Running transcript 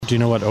Do you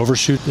know what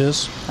overshoot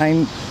is?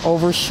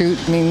 Overshoot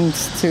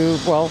means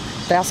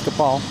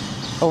basketball.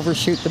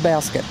 Overshoot the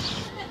basket.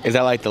 Is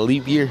that like the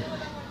leap year?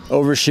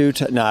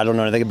 Overshoot? No, I don't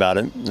know anything about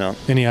it. No.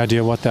 Any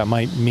idea what that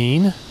might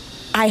mean?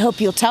 I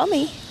hope you'll tell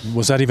me.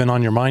 Was that even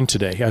on your mind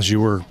today as you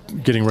were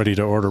getting ready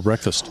to order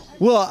breakfast?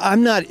 Well,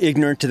 I'm not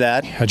ignorant to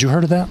that. Had you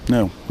heard of that?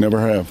 No, never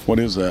have. What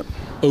is that?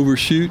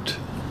 Overshoot?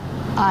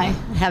 I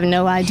have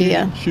no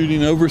idea.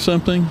 Shooting over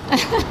something?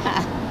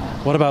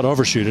 What about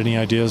overshoot? Any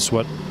ideas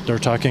what they're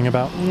talking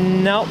about?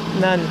 No,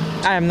 none.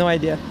 I have no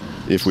idea.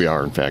 If we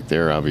are, in fact,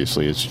 there,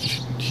 obviously, it's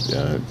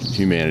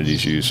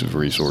humanity's use of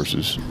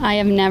resources. I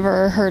have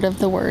never heard of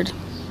the word.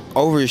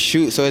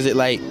 Overshoot, so is it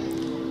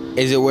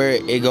where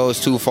it goes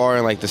too far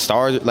and like the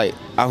stars? Like,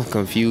 I'm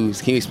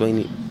confused. Can you explain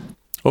it?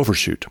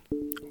 Overshoot.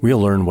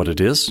 We'll learn what it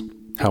is,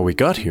 how we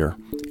got here,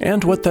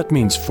 and what that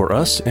means for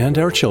us and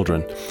our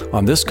children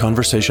on this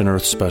Conversation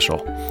Earth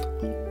special.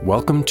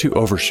 Welcome to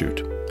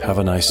Overshoot. Have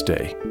a nice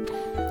day.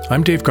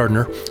 I'm Dave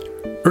Gardner.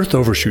 Earth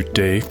Overshoot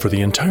Day for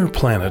the entire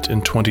planet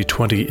in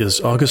 2020 is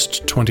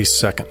August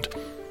 22nd.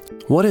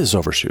 What is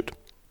overshoot?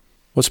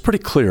 Well, it's pretty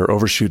clear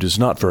overshoot is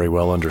not very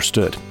well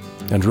understood,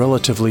 and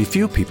relatively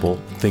few people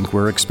think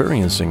we're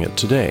experiencing it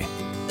today.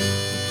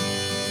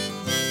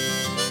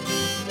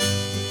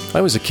 I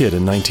was a kid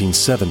in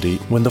 1970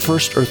 when the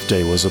first Earth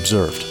Day was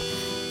observed.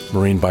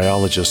 Marine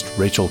biologist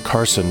Rachel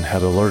Carson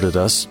had alerted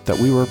us that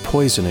we were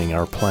poisoning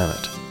our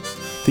planet.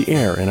 The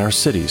air in our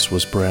cities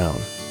was brown.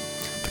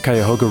 The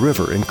Cuyahoga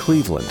River in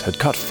Cleveland had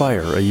caught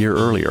fire a year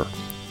earlier,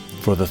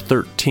 for the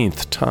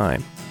 13th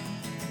time.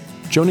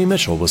 Joni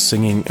Mitchell was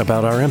singing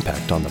about our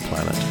impact on the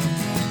planet.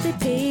 They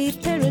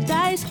paved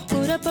paradise,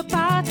 put up a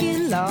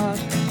parking lot.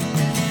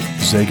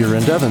 Zager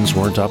and Evans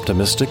weren't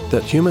optimistic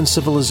that human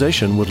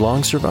civilization would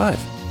long survive.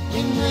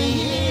 In the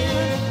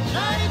year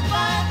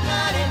 95,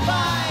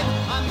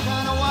 I'm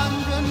kind of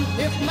wondering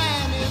if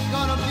man is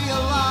gonna be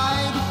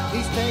alive.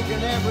 He's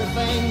taken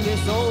everything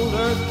this old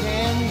earth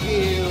can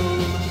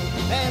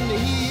give, and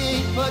he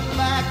ain't put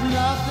back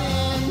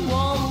nothing.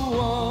 Whoa,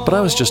 whoa. But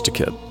I was just a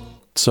kid,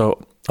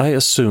 so I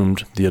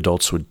assumed the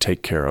adults would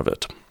take care of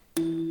it.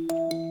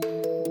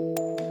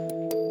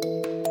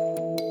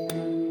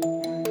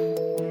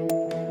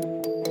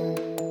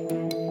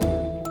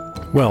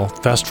 Well,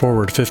 fast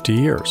forward 50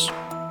 years,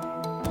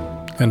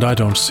 and I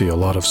don't see a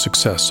lot of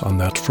success on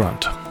that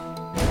front.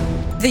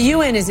 The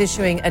UN is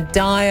issuing a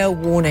dire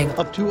warning.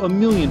 Up to 1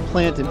 million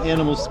plant and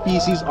animal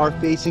species are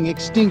facing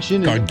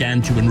extinction.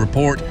 Gargantuan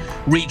report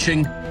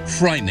reaching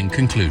frightening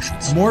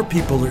conclusions. More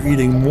people are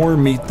eating more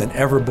meat than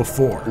ever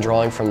before.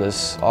 Drawing from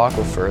this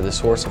aquifer, the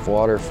source of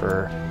water,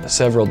 for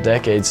several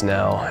decades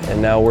now,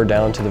 and now we're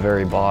down to the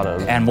very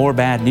bottom. And more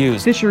bad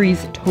news.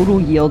 Fisheries' total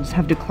yields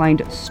have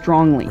declined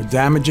strongly. We're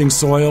damaging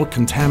soil,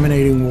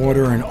 contaminating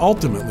water, and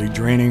ultimately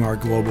draining our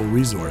global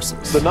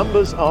resources. The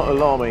numbers are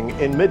alarming.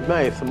 In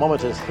mid-May,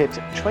 thermometers hit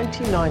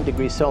 29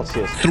 degrees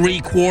Celsius.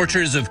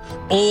 3/4 of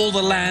all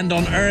the land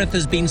on Earth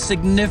has been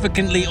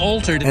significantly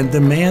altered. And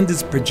demand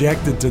is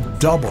projected to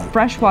double.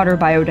 Freshwater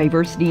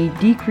biodiversity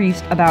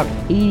decreased about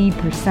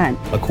 80%.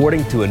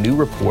 According to a new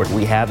report,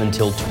 we have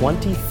until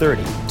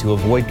 2030 to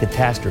avoid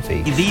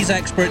catastrophe. These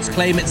experts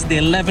claim it's the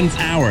 11th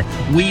hour.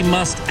 We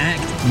must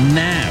act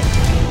now.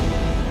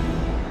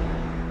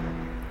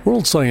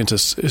 World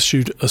scientists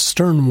issued a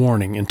stern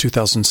warning in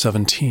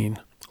 2017,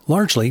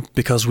 largely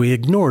because we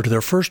ignored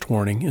their first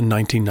warning in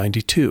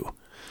 1992.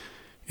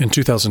 In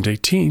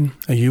 2018,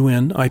 a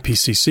UN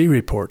IPCC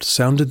report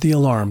sounded the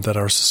alarm that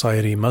our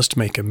society must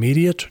make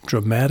immediate,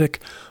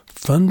 dramatic,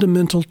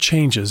 fundamental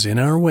changes in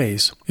our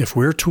ways if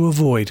we're to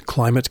avoid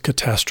climate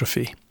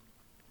catastrophe.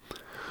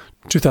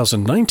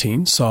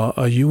 2019 saw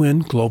a UN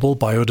Global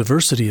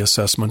Biodiversity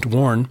Assessment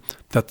warn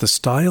that the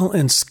style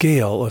and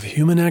scale of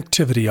human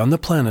activity on the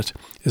planet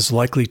is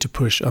likely to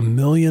push 1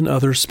 million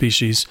other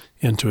species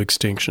into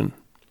extinction.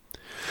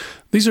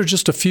 These are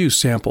just a few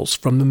samples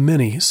from the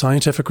many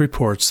scientific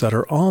reports that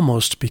are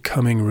almost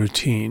becoming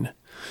routine.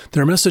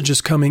 Their message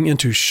is coming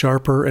into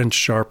sharper and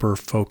sharper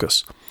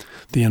focus.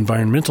 The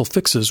environmental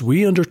fixes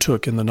we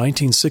undertook in the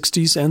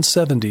 1960s and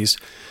 70s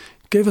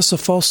gave us a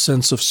false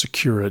sense of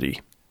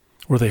security.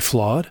 Were they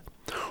flawed?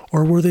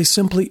 Or were they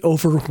simply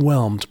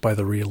overwhelmed by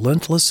the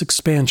relentless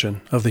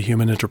expansion of the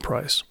human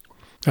enterprise?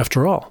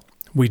 After all,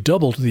 we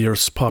doubled the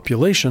Earth's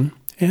population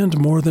and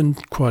more than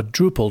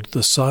quadrupled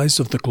the size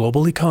of the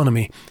global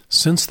economy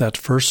since that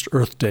first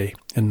Earth Day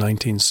in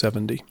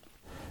 1970.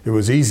 It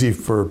was easy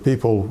for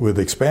people with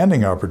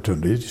expanding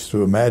opportunities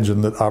to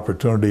imagine that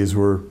opportunities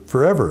were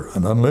forever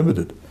and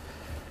unlimited.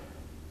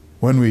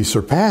 When we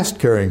surpassed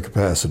carrying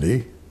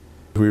capacity,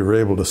 we were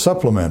able to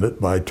supplement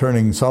it by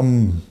turning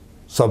some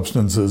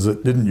substances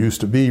that didn't used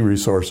to be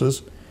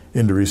resources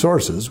into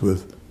resources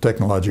with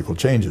technological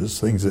changes,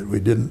 things that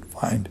we didn't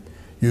find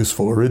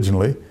useful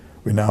originally,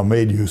 we now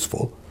made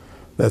useful.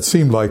 That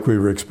seemed like we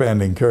were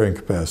expanding carrying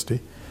capacity,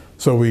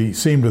 so we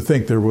seemed to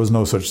think there was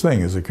no such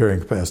thing as a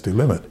carrying capacity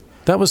limit.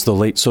 That was the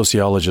late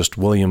sociologist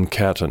William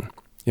Catton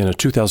in a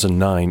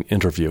 2009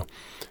 interview.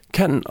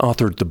 Catton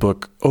authored the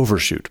book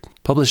Overshoot,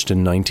 published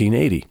in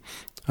 1980,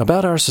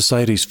 about our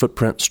society's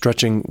footprint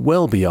stretching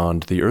well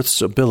beyond the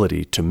Earth's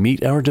ability to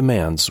meet our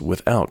demands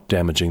without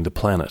damaging the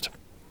planet.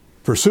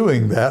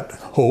 Pursuing that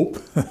hope,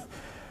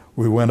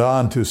 we went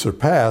on to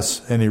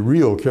surpass any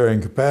real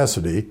carrying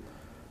capacity,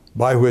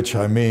 by which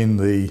I mean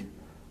the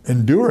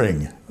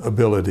enduring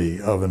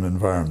ability of an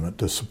environment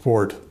to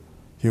support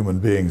human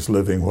beings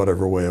living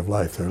whatever way of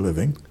life they're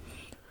living.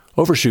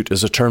 Overshoot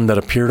is a term that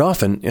appeared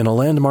often in a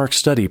landmark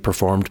study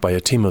performed by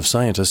a team of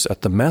scientists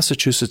at the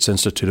Massachusetts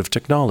Institute of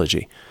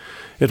Technology.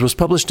 It was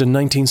published in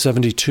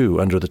 1972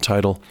 under the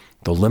title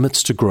The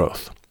Limits to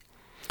Growth.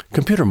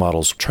 Computer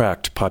models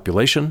tracked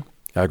population,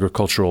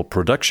 agricultural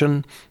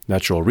production,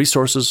 natural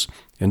resources,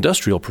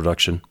 industrial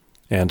production,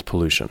 and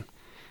pollution.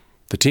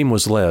 The team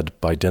was led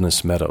by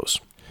Dennis Meadows.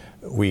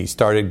 We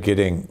started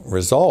getting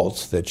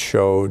results that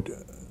showed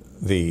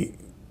the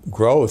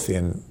growth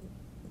in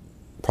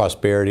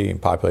prosperity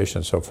and population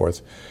and so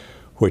forth,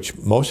 which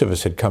most of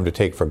us had come to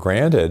take for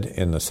granted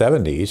in the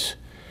 70s,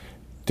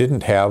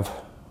 didn't have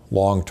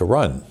long to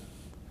run.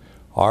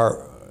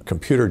 Our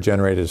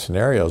computer-generated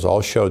scenarios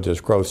all showed this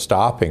growth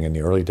stopping in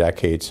the early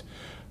decades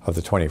of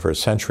the 21st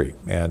century.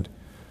 And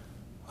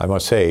I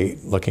must say,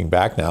 looking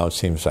back now, it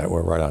seems like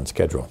we're right on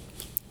schedule.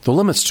 The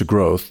Limits to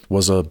Growth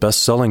was a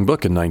best-selling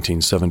book in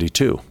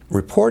 1972. The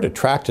report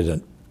attracted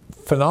a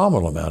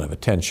phenomenal amount of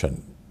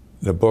attention.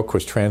 The book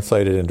was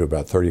translated into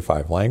about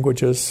 35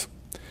 languages.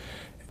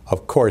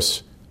 Of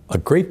course, a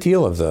great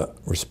deal of the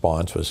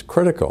response was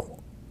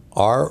critical.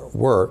 Our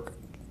work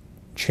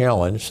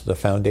challenged the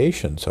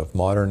foundations of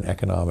modern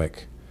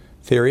economic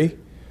theory.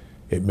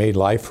 It made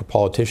life for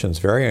politicians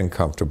very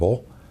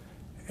uncomfortable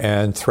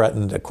and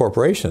threatened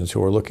corporations who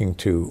were looking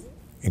to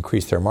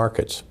increase their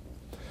markets.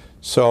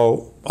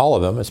 So all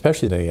of them,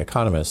 especially the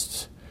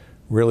economists,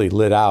 really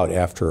lit out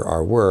after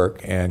our work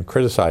and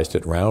criticized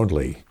it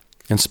roundly.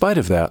 In spite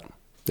of that,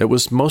 it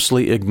was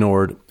mostly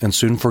ignored and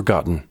soon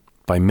forgotten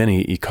by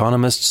many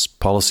economists,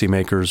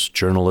 policymakers,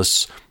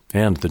 journalists,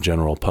 and the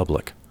general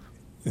public.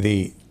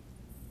 The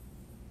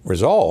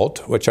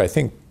result, which I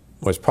think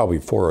was probably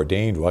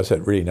foreordained, was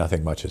that really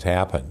nothing much has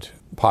happened.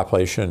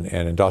 Population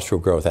and industrial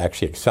growth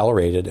actually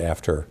accelerated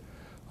after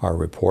our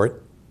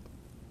report,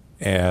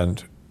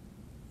 and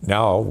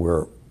now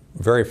we're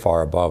very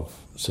far above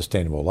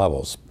sustainable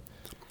levels.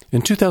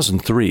 In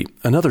 2003,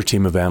 another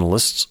team of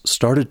analysts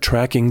started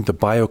tracking the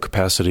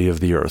biocapacity of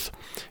the Earth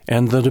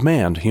and the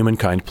demand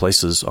humankind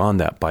places on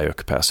that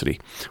biocapacity,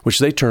 which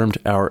they termed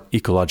our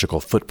ecological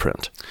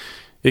footprint.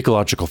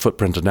 Ecological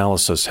footprint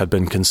analysis had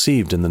been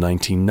conceived in the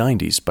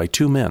 1990s by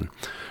two men,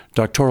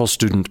 doctoral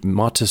student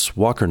Mattis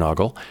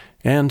Wakernagel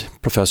and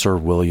Professor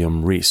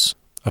William Rees,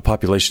 a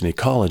population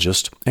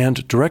ecologist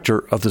and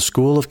director of the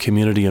School of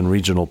Community and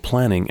Regional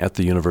Planning at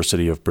the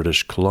University of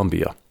British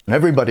Columbia.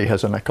 Everybody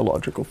has an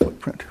ecological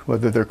footprint,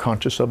 whether they're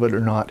conscious of it or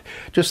not.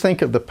 Just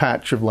think of the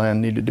patch of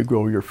land needed to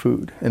grow your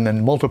food, and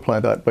then multiply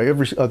that by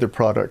every other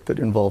product that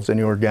involves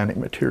any organic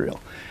material.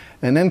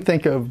 And then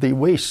think of the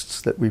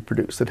wastes that we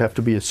produce that have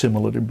to be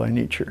assimilated by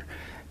nature.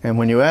 And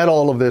when you add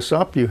all of this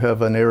up, you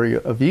have an area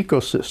of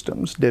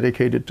ecosystems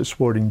dedicated to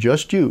supporting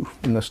just you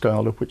in the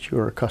style of which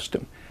you're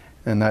accustomed.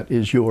 And that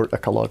is your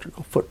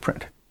ecological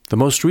footprint. The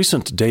most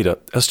recent data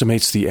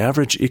estimates the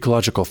average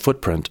ecological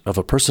footprint of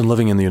a person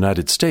living in the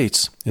United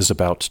States is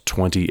about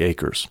 20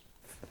 acres.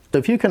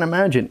 If you can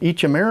imagine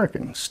each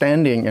American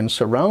standing and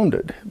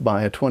surrounded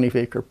by a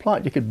 20-acre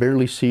plot, you could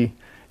barely see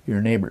your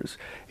neighbors.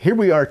 Here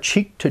we are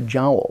cheek to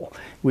jowl.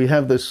 We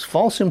have this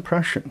false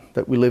impression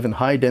that we live in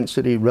high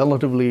density,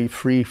 relatively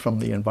free from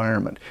the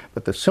environment.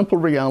 But the simple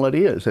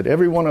reality is that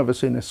every one of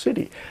us in a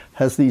city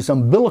has these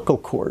umbilical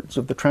cords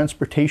of the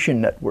transportation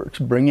networks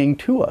bringing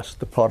to us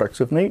the products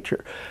of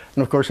nature.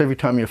 And of course, every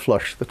time you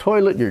flush the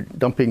toilet, you're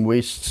dumping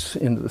wastes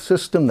into the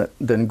system that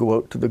then go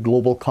out to the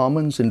global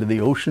commons, into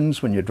the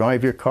oceans. When you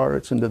drive your car,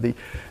 it's into the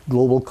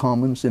global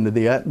commons, into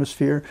the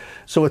atmosphere.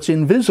 So it's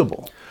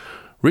invisible.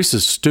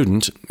 Rees's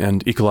student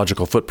and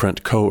ecological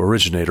footprint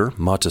co-originator,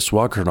 Mattis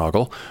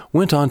Wakernagel,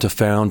 went on to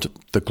found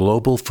the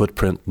Global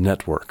Footprint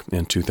Network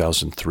in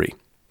 2003.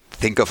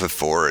 Think of a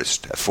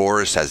forest. A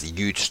forest has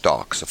huge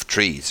stocks of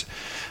trees.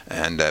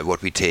 And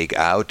what we take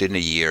out in a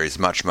year is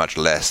much, much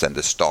less than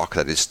the stock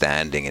that is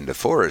standing in the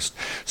forest.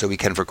 So we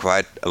can, for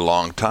quite a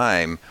long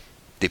time,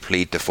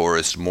 deplete the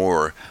forest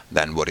more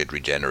than what it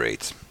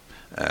regenerates.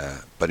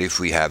 But if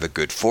we have a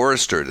good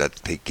forester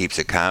that keeps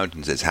account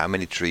and says how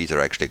many trees are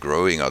actually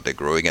growing, are they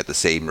growing at the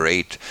same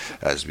rate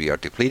as we are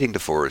depleting the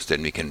forest,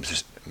 then we can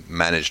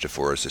manage the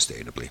forest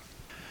sustainably.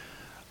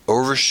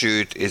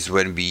 Overshoot is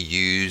when we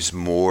use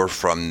more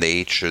from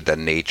nature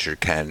than nature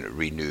can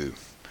renew.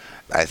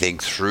 I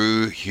think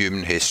through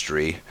human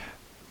history,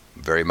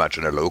 very much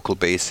on a local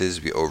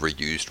basis, we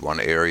overused one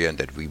area and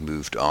that we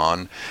moved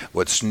on.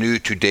 What's new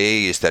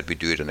today is that we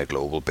do it on a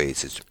global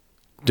basis.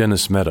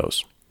 Dennis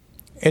Meadows.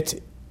 It's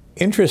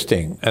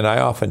interesting, and I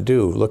often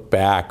do look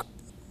back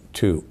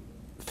to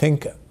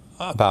think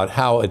about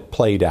how it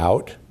played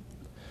out.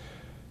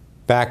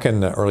 Back in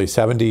the early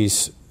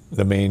 70s,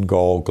 the main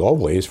goal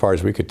globally, as far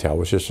as we could tell,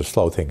 was just to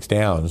slow things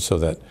down so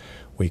that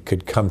we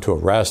could come to a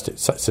rest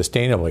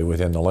sustainably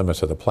within the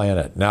limits of the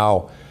planet.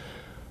 Now,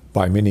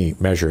 by many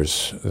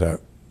measures, the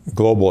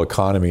global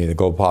economy and the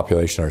global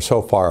population are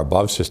so far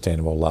above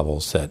sustainable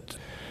levels that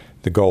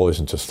the goal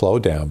isn't to slow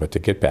down, but to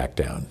get back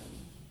down.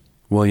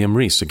 William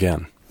Rees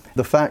again.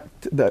 The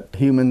fact that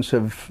humans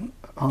have,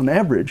 on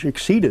average,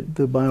 exceeded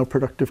the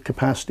bioproductive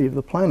capacity of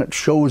the planet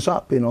shows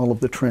up in all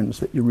of the trends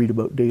that you read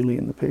about daily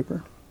in the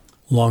paper.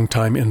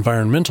 Longtime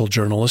environmental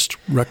journalist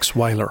Rex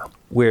Weiler.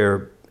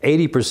 We're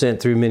 80%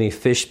 through many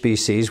fish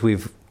species.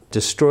 We've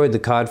destroyed the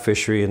cod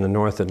fishery in the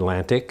North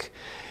Atlantic.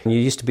 You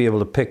used to be able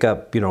to pick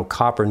up,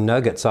 copper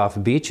nuggets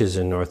off beaches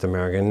in North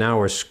America, and now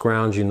we're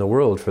scrounging the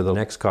world for the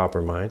next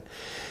copper mine.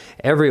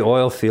 Every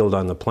oil field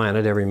on the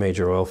planet, every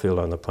major oil field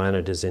on the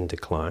planet is in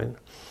decline.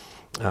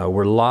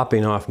 We're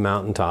lopping off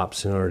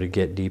mountaintops in order to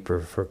get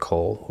deeper for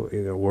coal.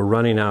 We're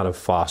running out of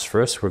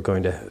phosphorus. We're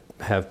going to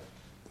have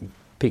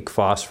peak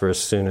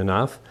phosphorus soon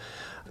enough,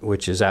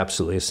 which is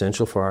absolutely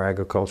essential for our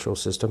agricultural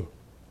system.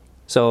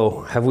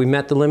 So have we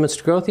met the limits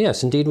to growth?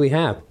 Yes, indeed we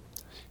have.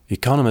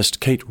 Economist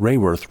Kate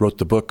Rayworth wrote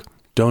the book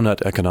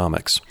Donut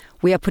Economics.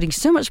 We are putting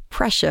so much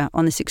pressure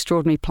on this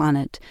extraordinary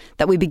planet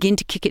that we begin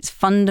to kick its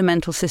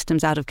fundamental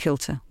systems out of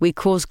kilter. We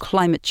cause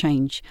climate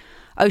change,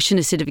 ocean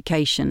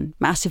acidification,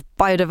 massive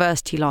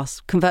biodiversity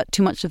loss, convert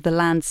too much of the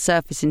land's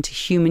surface into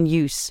human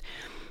use,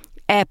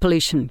 air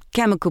pollution,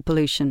 chemical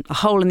pollution, a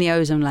hole in the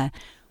ozone layer.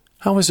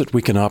 How is it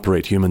we can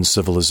operate human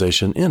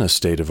civilization in a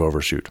state of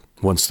overshoot?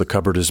 Once the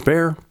cupboard is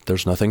bare,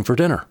 there's nothing for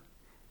dinner.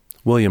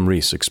 William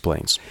Rees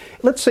explains.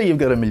 Let's say you've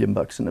got $1 million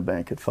in the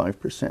bank at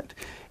 5%.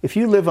 If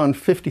you live on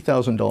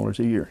 $50,000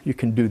 a year, you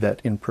can do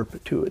that in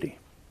perpetuity.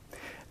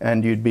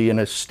 And you'd be in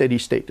a steady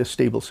state, a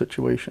stable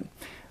situation.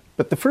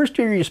 But the first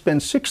year you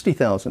spend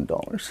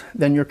 $60,000,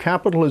 then your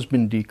capital has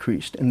been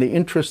decreased, and the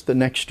interest the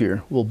next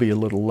year will be a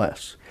little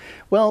less.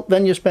 Well,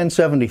 then you spend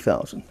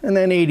 $70,000, and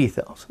then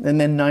 $80,000,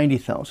 and then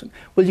 $90,000.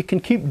 Well, you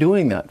can keep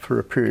doing that for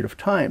a period of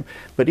time,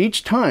 but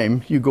each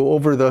time you go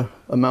over the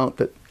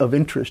amount of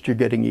interest you're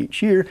getting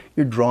each year,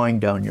 you're drawing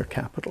down your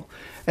capital.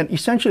 And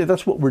essentially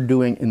that's what we're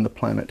doing in the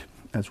planet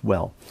as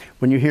well.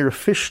 When you hear of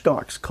fish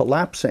stocks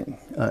collapsing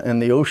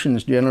and the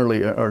oceans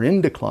generally are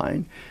in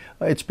decline,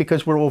 it's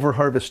because we're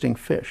over-harvesting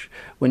fish.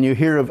 When you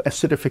hear of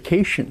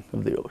acidification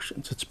of the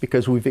oceans, it's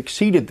because we've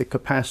exceeded the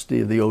capacity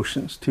of the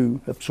oceans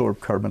to absorb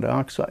carbon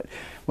dioxide.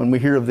 When we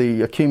hear of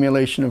the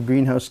accumulation of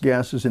greenhouse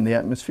gases in the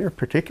atmosphere,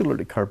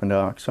 particularly carbon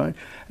dioxide,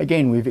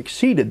 again, we've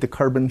exceeded the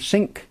carbon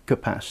sink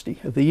capacity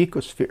of the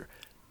ecosphere.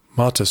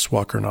 Mattis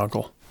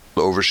Walkernagel.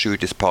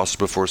 Overshoot is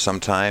possible for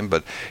some time,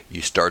 but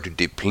you start to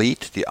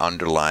deplete the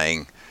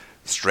underlying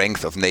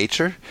strength of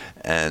nature,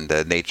 and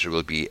nature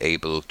will be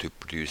able to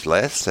produce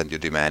less, and your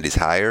demand is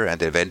higher,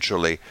 and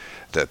eventually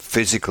the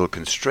physical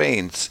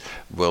constraints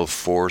will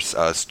force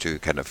us to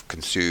kind of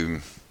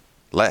consume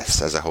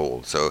less as a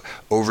whole. So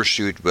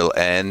overshoot will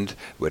end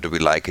whether we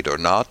like it or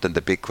not, and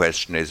the big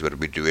question is whether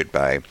we do it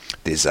by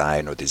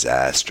design or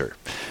disaster.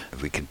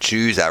 We can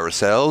choose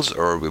ourselves,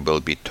 or we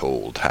will be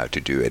told how to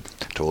do it,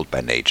 told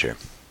by nature.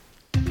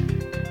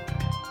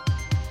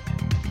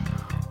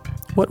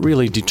 What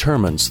really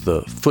determines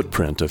the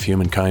footprint of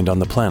humankind on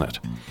the planet?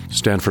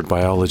 Stanford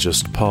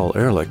biologist Paul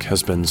Ehrlich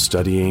has been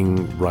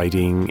studying,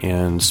 writing,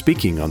 and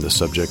speaking on the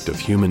subject of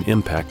human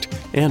impact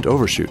and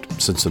overshoot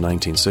since the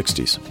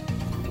 1960s.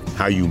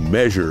 How you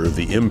measure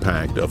the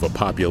impact of a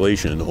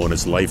population on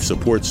its life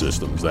support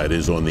systems, that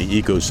is, on the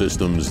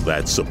ecosystems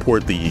that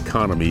support the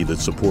economy, that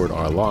support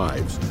our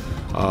lives,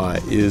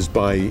 is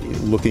by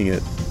looking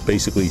at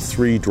basically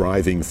three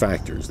driving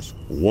factors.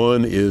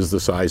 One is the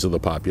size of the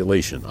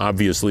population.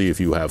 Obviously, if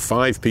you have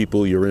 5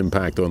 people, your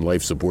impact on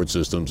life support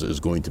systems is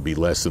going to be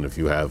less than if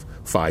you have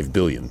 5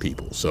 billion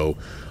people. So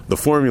the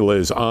formula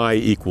is I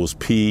equals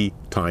P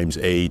times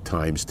A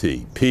times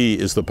T. P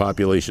is the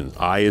population,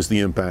 I is the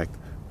impact,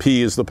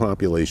 P is the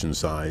population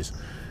size,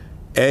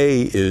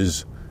 A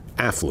is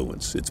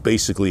affluence. It's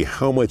basically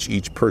how much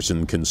each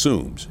person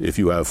consumes. If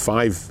you have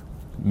 5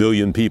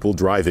 million people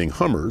driving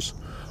Hummers,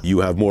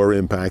 you have more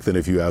impact than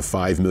if you have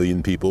 5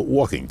 million people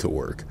walking to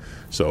work.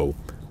 So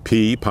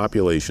P,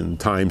 population,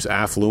 times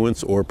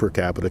affluence or per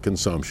capita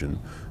consumption,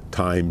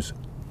 times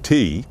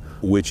T,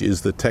 which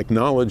is the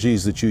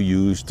technologies that you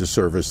use to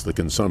service the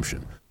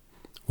consumption.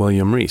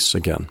 William Rees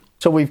again.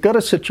 So we've got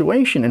a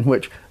situation in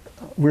which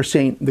we're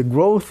seeing the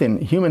growth in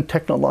human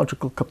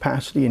technological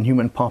capacity and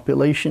human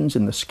populations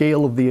and the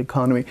scale of the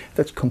economy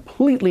that's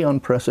completely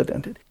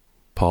unprecedented.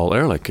 Paul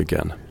Ehrlich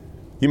again.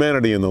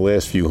 Humanity in the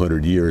last few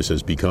hundred years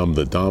has become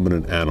the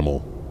dominant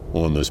animal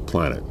on this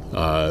planet.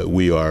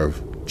 We are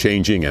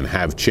changing and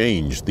have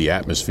changed the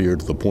atmosphere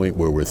to the point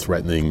where we're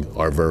threatening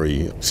our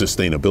very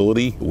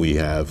sustainability. We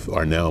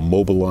are now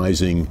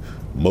mobilizing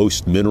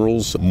most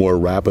minerals more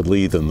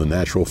rapidly than the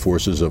natural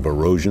forces of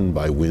erosion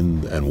by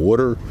wind and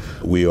water.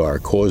 We are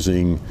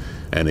causing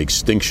an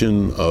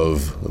extinction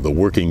of the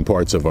working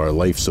parts of our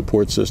life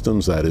support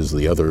systems, that is,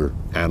 the other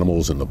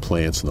animals and the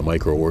plants and the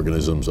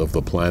microorganisms of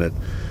the planet,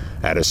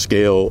 at a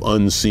scale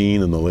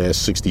unseen in the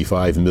last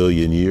 65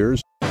 million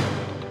years.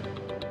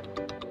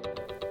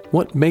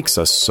 What makes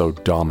us so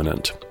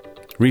dominant?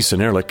 Rees and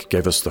Ehrlich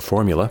gave us the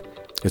formula.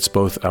 It's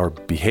both our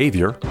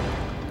behavior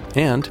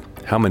and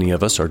how many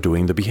of us are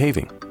doing the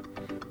behaving,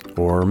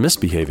 or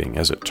misbehaving,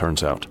 as it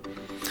turns out.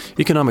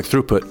 Economic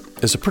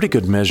throughput is a pretty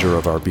good measure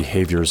of our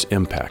behavior's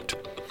impact.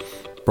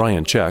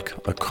 Brian Czech,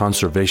 a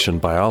conservation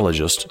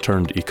biologist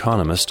turned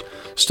economist,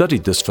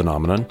 studied this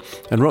phenomenon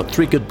and wrote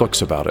 3 good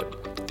books about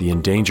it: The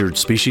Endangered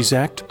Species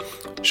Act,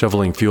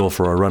 Shoveling Fuel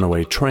for a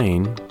Runaway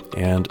Train,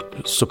 and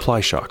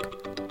Supply Shock.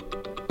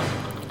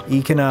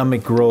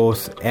 Economic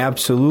growth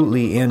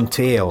absolutely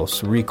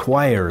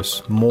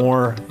requires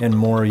more and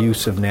more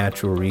use of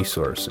natural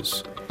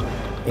resources,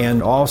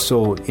 and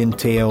also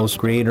entails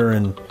greater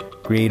and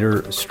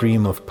greater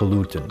stream of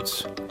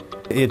pollutants.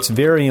 It's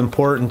very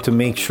important to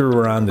make sure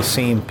we're on the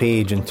same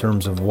page in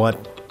terms of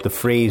what the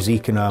phrase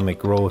economic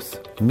growth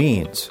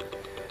means.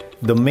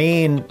 The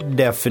main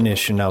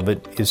definition of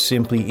it is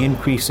simply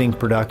increasing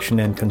production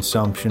and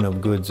consumption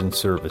of goods and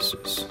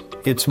services.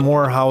 It's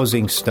more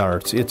housing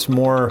starts, it's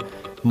more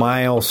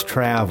miles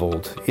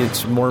traveled,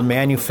 it's more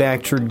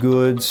manufactured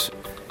goods,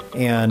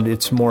 and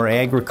it's more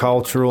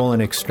agricultural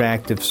and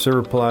extractive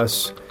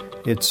surplus.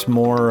 It's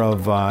more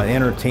of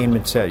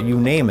entertainment set, you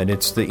name it.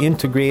 It's the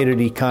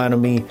integrated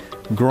economy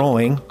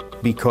growing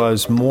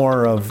because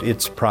more of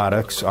its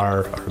products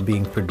are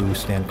being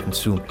produced and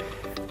consumed.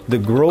 The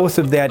growth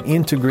of that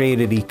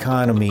integrated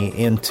economy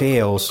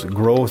entails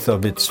growth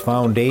of its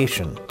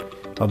foundation,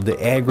 of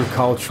the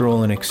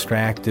agricultural and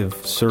extractive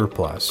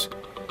surplus.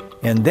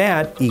 And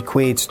that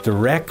equates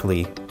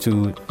directly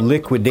to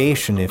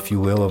liquidation, if you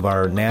will, of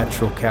our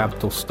natural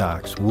capital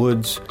stocks: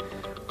 woods,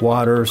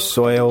 water,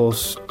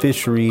 soils,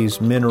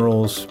 fisheries,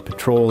 minerals,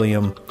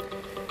 petroleum,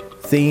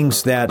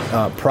 things that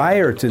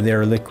prior to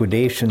their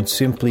liquidation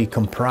simply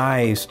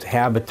comprised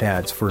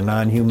habitats for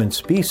non-human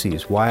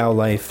species,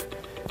 wildlife,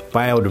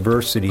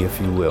 biodiversity, if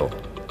you will.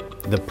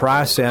 The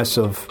process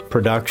of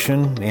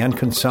production and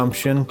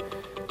consumption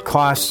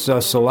costs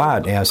us a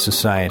lot as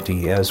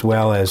society, as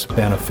well as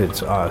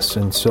benefits us.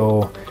 And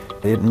so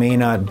it may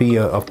not be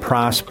a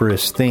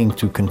prosperous thing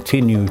to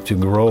continue to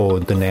grow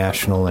the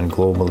national and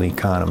global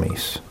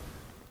economies.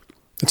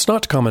 It's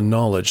not common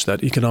knowledge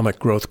that economic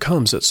growth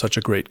comes at such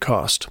a great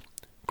cost.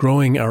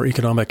 Growing our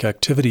economic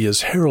activity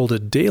is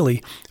heralded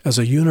daily as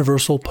a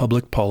universal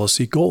public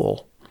policy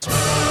goal.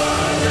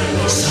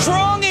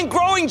 Strong and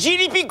growing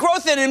GDP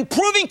growth and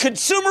improving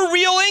consumer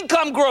real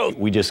income growth.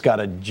 We just got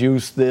to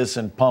juice this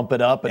and pump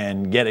it up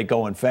and get it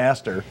going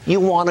faster. You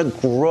want to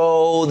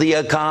grow the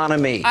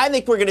economy. I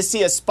think we're going to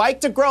see a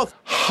spike to growth.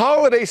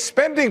 Holiday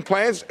spending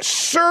plans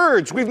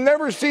surge. We've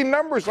never seen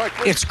numbers like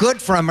this. It's good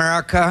for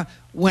America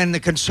when the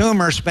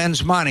consumer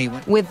spends money.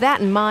 With that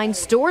in mind,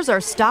 stores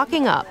are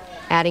stocking up,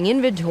 adding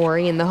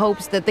inventory in the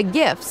hopes that the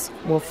gifts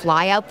will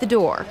fly out the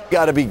door.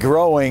 Got to be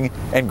growing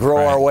and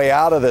grow our way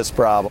out of this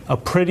problem. A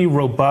pretty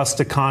robust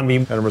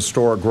economy and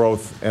restore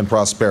growth and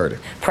prosperity.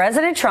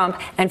 President Trump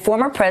and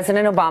former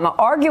President Obama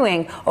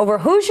arguing over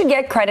who should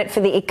get credit for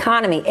the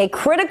economy, a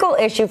critical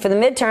issue for the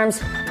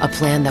midterms. A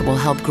plan that will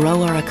help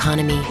grow our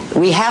economy.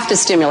 We have to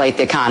stimulate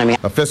the economy.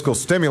 A fiscal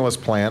stimulus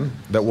plan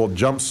that will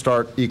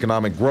jumpstart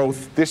economic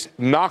growth. This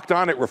knocked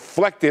on, it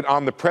reflected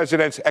on the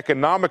president's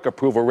economic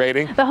approval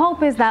rating. The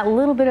hope is that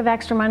little bit of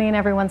extra money in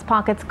everyone's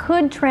pockets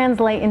could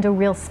translate into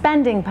real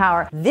spending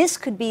power. This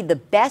could be the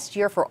best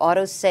year for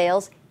auto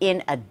sales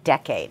in a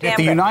decade. If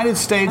the United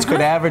States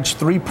could average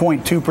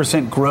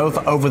 3.2% growth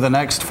over the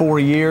next 4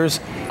 years.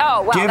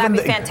 Oh, wow, that'd be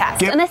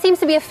fantastic. And there seems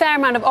to be a fair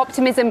amount of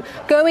optimism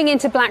going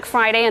into Black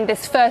Friday and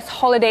this first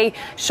holiday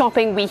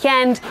shopping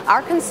weekend.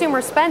 Our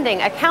consumer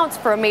spending accounts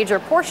for a major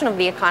portion of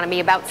the economy,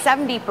 about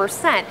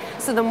 70%.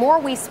 So the more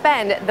we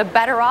spend, the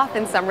better off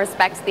in some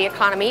respects the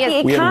economy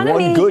is. We had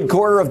one good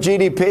quarter of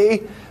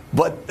GDP.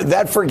 But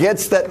that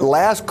forgets that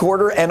last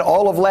quarter and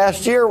all of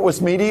last year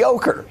was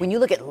mediocre. When you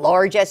look at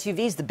large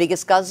SUVs, the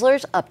biggest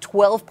guzzlers, up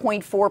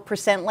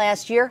 12.4%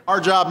 last year.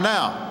 Our job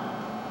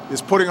now is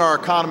putting our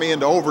economy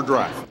into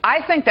overdrive.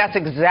 I think that's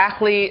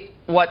exactly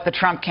what the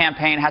Trump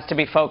campaign has to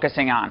be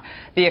focusing on.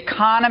 The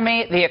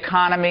economy, the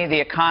economy, the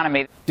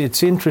economy.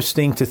 It's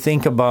interesting to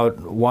think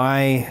about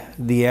why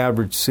the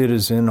average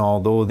citizen,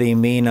 although they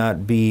may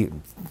not be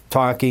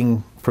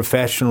talking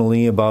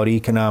professionally about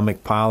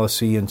economic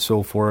policy and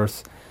so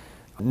forth,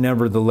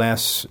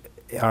 nevertheless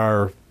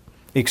are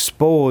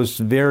exposed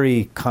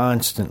very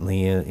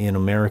constantly in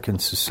American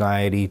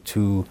society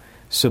to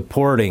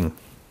supporting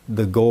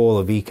the goal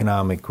of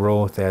economic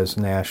growth as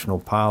national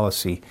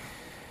policy.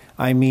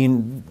 I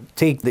mean,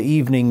 take the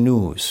evening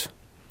news.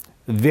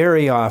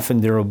 Very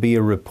often there will be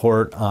a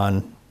report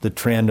on the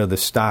trend of the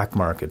stock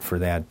market for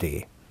that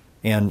day.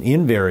 And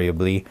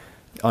invariably,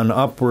 an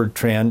upward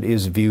trend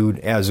is viewed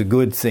as a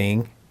good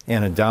thing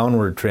and a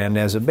downward trend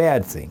as a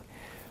bad thing.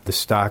 The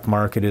stock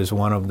market is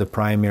one of the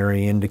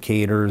primary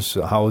indicators.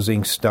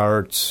 Housing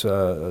starts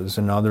is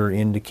another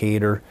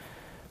indicator.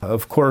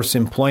 Of course,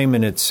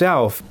 employment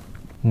itself.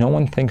 No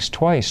one thinks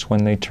twice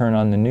when they turn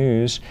on the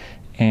news,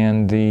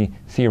 and the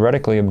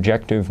theoretically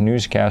objective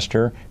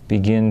newscaster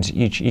begins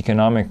each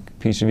economic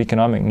piece of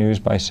economic news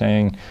by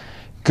saying,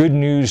 good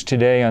news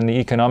today on the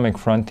economic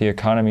front, the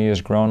economy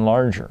has grown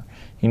larger.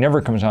 He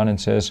never comes on and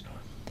says,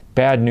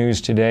 bad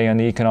news today on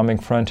the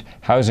economic front,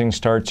 housing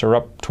starts are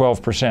up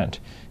 12%,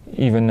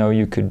 even though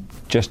you could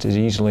just as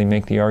easily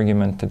make the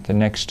argument that the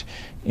next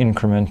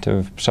increment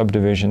of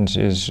subdivisions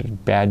is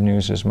bad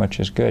news as much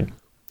as good.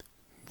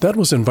 That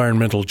was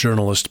environmental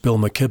journalist Bill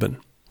McKibben,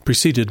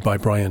 preceded by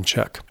Brian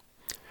Czech.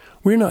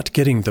 We're not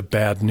getting the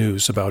bad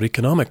news about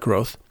economic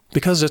growth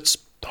because it's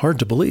hard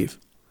to believe.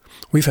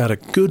 We've had a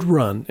good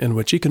run in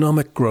which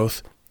economic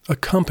growth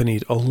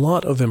accompanied a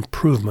lot of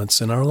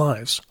improvements in our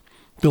lives.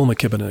 Bill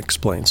McKibben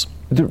explains.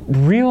 The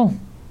real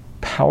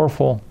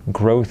powerful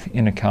growth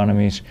in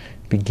economies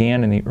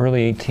began in the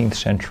early 18th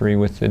century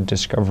with the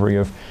discovery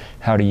of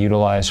how to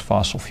utilize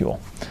fossil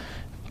fuel.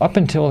 Up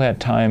until that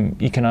time,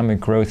 economic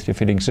growth,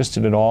 if it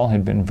existed at all,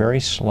 had been very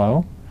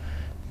slow.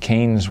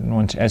 Keynes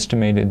once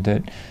estimated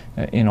that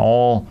in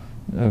all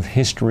of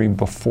history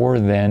before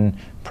then,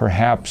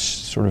 perhaps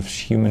sort of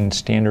human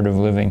standard of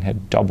living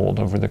had doubled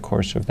over the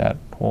course of that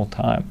whole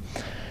time.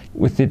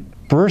 With the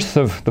birth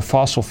of the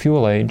fossil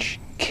fuel age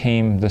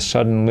came the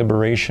sudden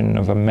liberation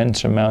of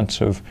immense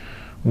amounts of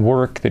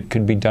work that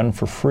could be done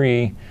for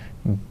free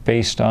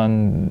based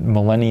on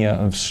millennia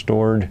of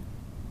stored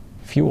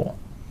fuel.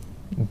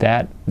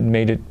 That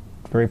made it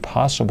very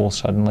possible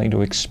suddenly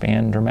to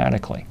expand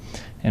dramatically,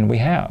 and we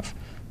have.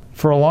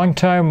 For a long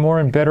time, more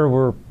and better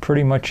were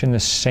pretty much in the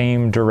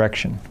same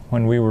direction.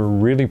 When we were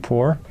really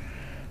poor,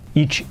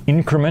 each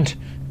increment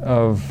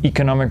of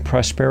economic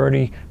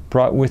prosperity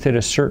brought with it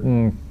a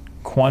certain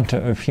quanta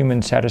of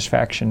human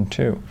satisfaction,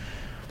 too.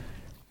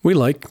 We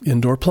like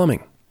indoor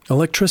plumbing,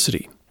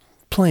 electricity,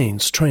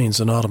 planes, trains,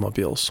 and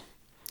automobiles.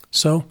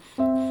 So,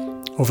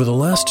 over the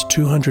last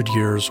 200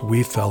 years,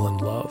 we fell in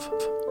love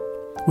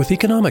with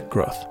economic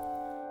growth.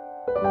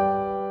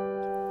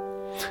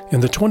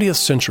 In the 20th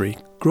century,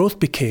 growth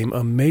became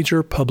a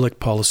major public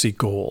policy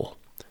goal.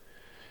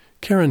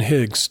 Karen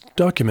Higgs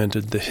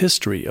documented the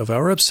history of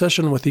our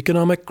obsession with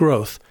economic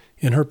growth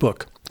in her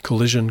book,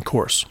 Collision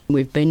Course.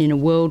 We've been in a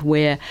world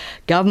where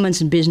governments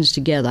and business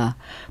together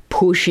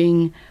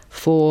pushing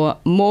for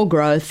more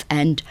growth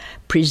and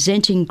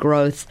presenting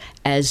growth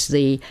as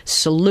the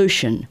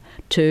solution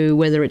to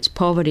whether it's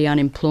poverty,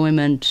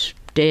 unemployment,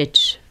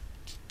 debt,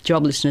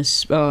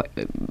 joblessness,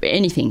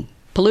 anything,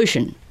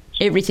 pollution.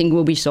 Everything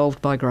will be solved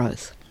by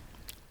growth.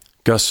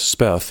 Gus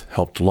Speth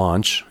helped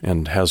launch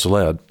and has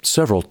led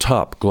several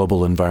top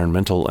global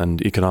environmental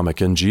and economic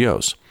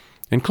NGOs,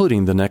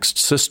 including the Next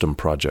System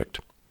Project.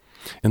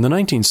 In the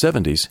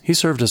 1970s, he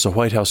served as a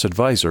White House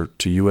advisor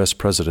to U.S.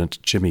 President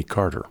Jimmy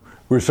Carter.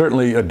 We're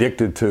certainly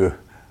addicted to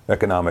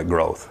economic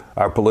growth.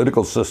 Our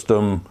political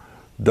system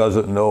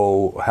doesn't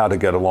know how to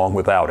get along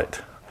without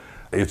it.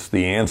 It's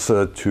the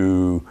answer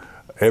to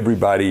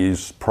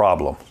everybody's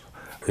problems.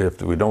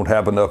 If we don't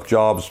have enough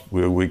jobs,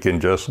 we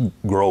can just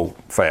grow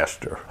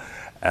faster.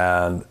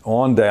 And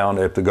on down,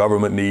 if the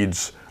government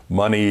needs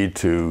money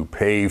to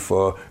pay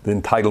for the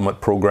entitlement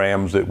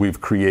programs that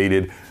we've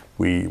created,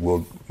 we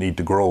will need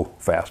to grow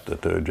faster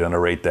to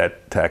generate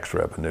that tax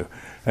revenue.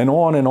 And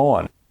on and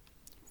on.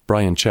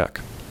 Brian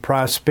Czech.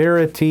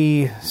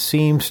 Prosperity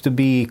seems to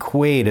be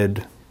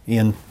equated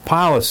in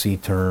policy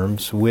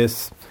terms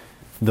with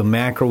the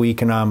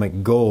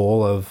macroeconomic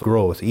goal of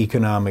growth,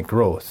 economic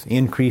growth,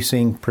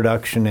 increasing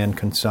production and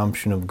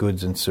consumption of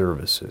goods and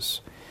services.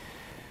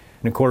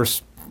 And of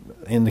course,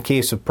 in the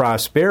case of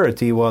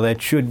prosperity, while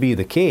that should be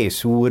the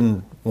case, who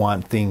wouldn't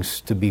want things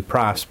to be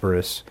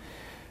prosperous?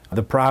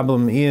 The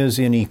problem is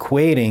in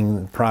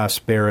equating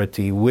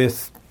prosperity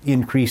with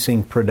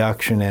increasing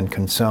production and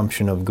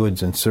consumption of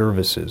goods and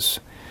services.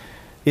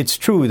 It's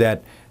true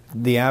that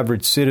the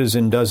average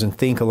citizen doesn't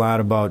think a lot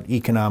about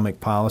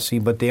economic policy,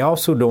 but they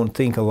also don't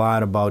think a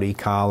lot about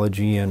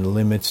ecology and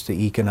limits to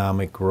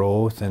economic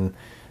growth and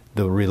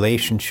the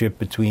relationship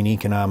between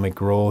economic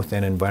growth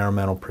and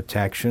environmental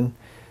protection.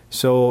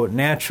 So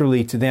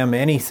naturally to them,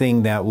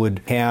 anything that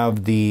would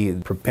have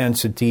the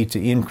propensity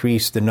to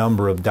increase the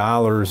number of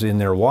dollars in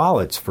their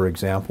wallets, for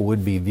example,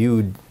 would be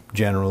viewed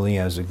generally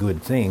as a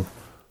good thing.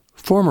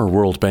 Former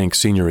World Bank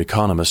senior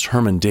economist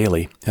Herman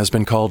Daly has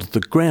been called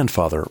the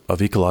grandfather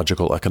of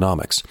ecological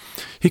economics.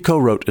 He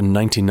co-wrote in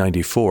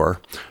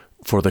 1994,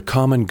 For the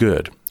Common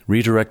Good,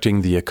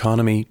 Redirecting the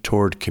Economy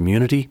Toward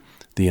Community,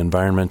 the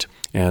Environment,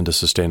 and a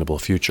Sustainable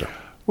Future.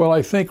 Well,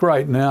 I think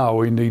right now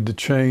we need to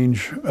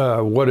change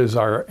what is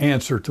our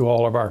answer to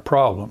all of our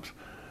problems.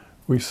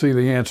 We see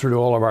the answer to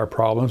all of our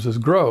problems as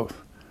growth.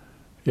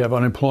 You have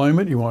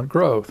unemployment, you want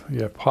growth.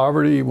 You have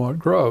poverty, you want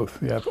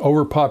growth. You have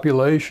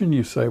overpopulation,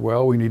 you say,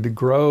 well, we need to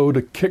grow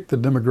to kick the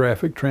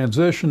demographic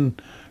transition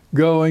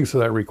going, so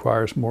that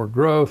requires more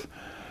growth.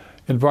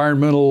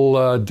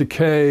 Environmental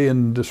decay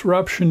and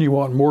disruption, you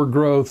want more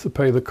growth to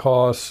pay the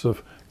costs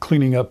of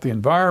cleaning up the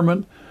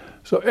environment.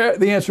 So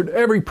the answer to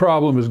every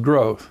problem is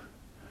growth.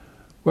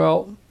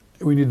 Well,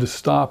 we need to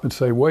stop and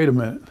say, wait a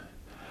minute.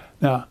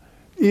 Now,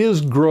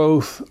 is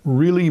growth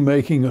really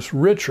making us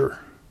richer?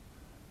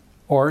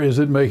 Or is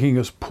it making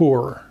us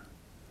poorer?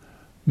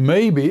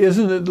 maybe,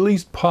 isn't it at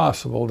least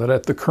possible that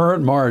at the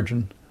current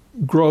margin,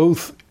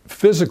 growth,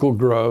 physical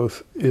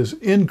growth, is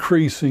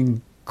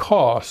increasing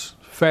costs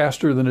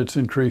faster than it's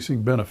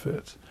increasing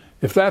benefits?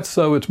 If that's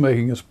so, it's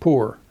making us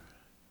poor.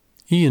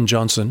 Ian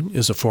Johnson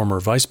is a former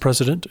vice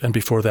president and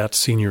before that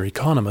senior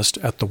economist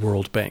at the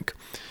World Bank.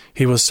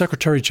 He was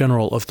Secretary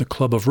General of the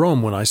Club of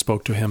Rome when I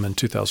spoke to him in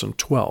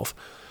 2012.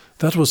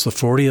 That was the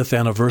 40th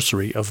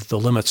anniversary of the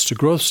Limits to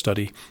Growth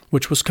study,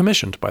 which was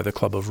commissioned by the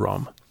Club of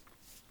Rome.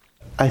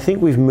 I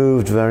think we've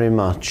moved very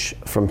much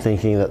from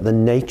thinking that the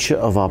nature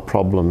of our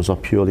problems are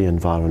purely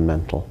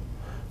environmental.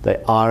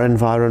 They are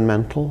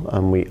environmental,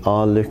 and we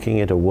are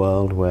looking at a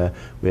world where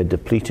we're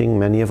depleting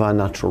many of our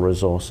natural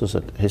resources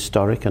at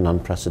historic and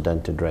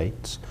unprecedented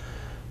rates.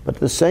 But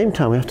at the same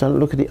time, we have to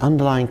look at the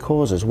underlying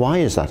causes. Why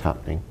is that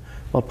happening?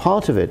 Well,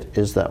 part of it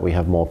is that we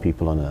have more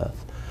people on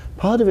Earth.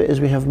 Part of it is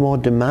we have more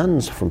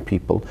demands from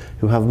people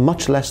who have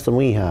much less than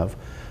we have,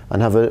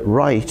 and have a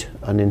right,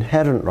 an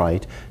inherent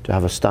right, to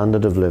have a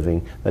standard of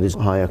living that is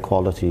higher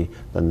quality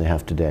than they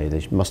have today.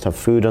 They must have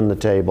food on the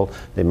table,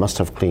 they must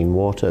have clean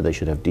water, they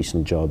should have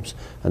decent jobs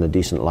and a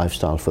decent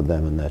lifestyle for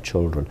them and their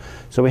children.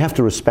 So we have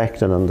to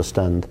respect and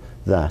understand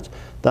that.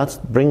 That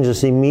brings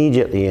us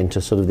immediately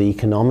into sort of the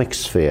economic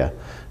sphere.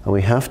 And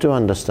we have to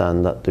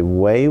understand that the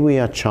way we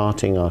are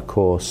charting our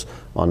course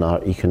on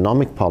our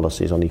economic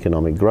policies, on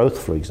economic growth,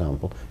 for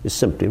example, is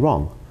simply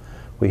wrong.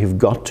 We have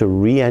got to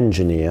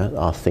re-engineer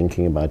our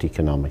thinking about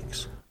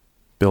economics.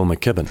 Bill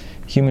McKibben.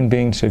 Human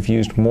beings have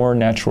used more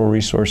natural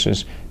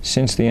resources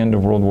since the end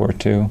of World War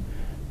II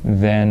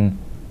than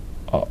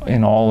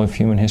in all of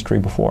human history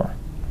before.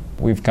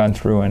 We've gone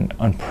through an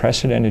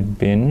unprecedented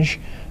binge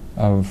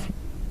of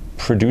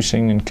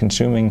producing and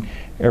consuming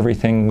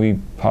everything we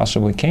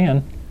possibly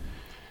can.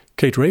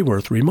 Kate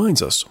Rayworth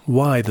reminds us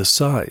why the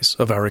size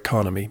of our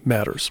economy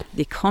matters.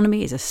 The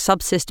economy is a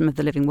subsystem of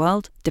the living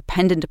world,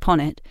 dependent upon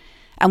it,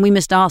 and we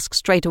must ask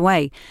straight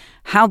away,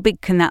 how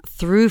big can that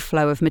through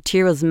flow of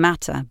materials and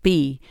matter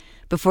be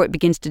before it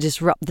begins to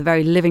disrupt the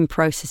very living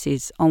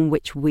processes on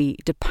which we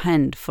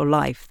depend for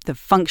life, the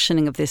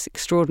functioning of this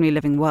extraordinary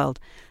living world?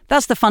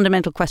 That's the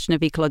fundamental question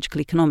of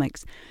ecological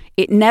economics.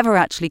 It never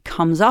actually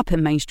comes up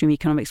in mainstream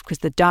economics because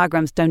the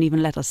diagrams don't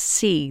even let us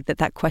see that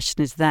that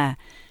question is there.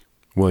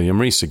 William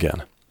Reese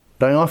again.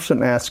 I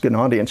often ask an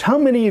audience, how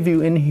many of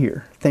you in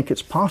here think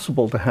it's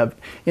possible to have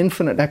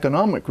infinite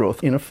economic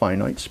growth in a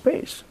finite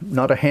space?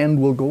 Not a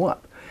hand will go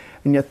up.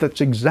 And yet that's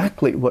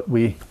exactly what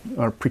we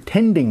are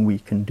pretending we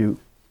can do.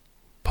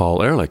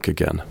 Paul Ehrlich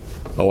again.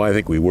 Oh, I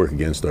think we work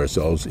against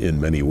ourselves in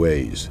many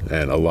ways.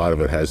 And a lot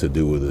of it has to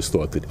do with this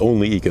thought that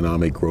only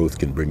economic growth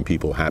can bring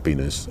people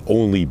happiness.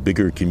 Only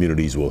bigger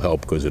communities will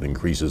help because it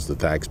increases the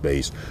tax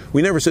base.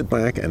 We never sit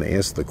back and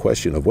ask the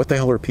question of what the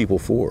hell are people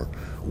for?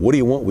 What do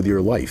you want with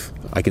your life?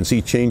 I can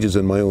see changes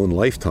in my own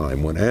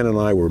lifetime. When Ann and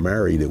I were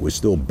married, it was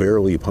still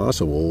barely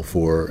possible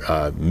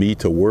for me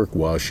to work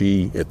while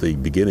she, at the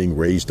beginning,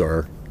 raised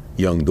our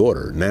young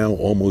daughter. Now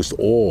almost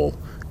all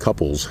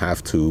couples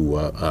have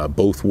to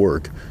both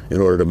work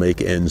in order to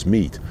make ends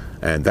meet.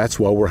 And that's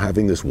why we're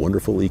having this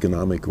wonderful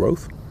economic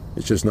growth.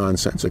 It's just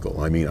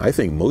nonsensical. I mean, I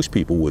think most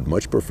people would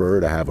much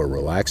prefer to have a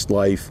relaxed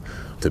life,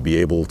 to be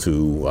able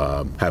to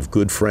have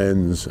good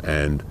friends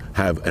and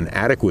have an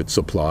adequate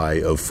supply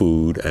of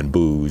food and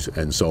booze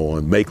and so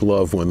on, make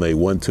love when they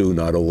want to,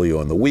 not only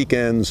on the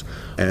weekends,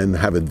 and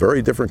have a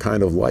very different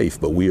kind of life.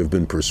 But we have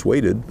been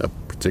persuaded,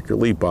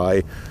 particularly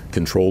by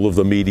control of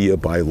the media,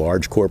 by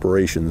large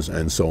corporations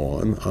and so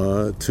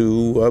on,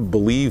 to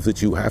believe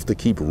that you have to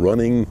keep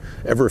running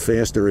ever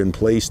faster in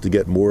place to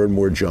get more and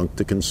more junk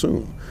to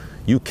consume.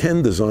 You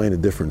can design a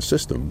different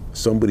system.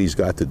 Somebody's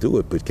got to do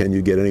it, but can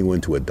you get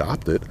anyone to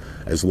adopt it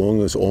as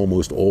long as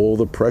almost all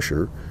the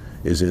pressure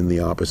is in the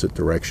opposite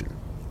direction?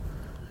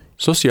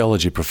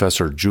 Sociology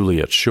professor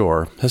Juliet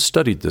Shore has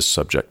studied this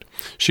subject.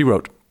 She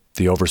wrote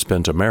The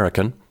Overspent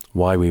American,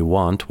 Why We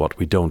Want What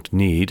We Don't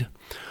Need,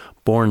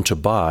 Born to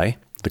Buy,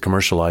 The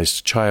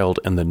Commercialized Child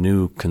and the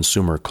New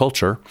Consumer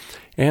Culture,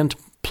 and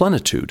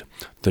Plenitude,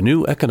 The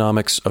New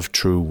Economics of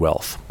True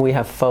Wealth. We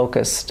have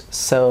focused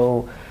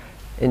so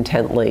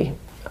intently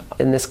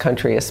in this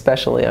country,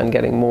 especially on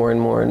getting more and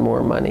more and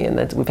more money, and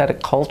that we've had a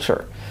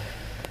culture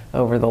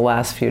over the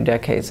last few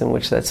decades in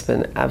which that's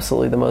been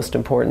absolutely the most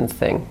important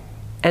thing.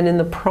 And in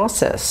the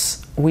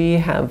process, we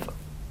have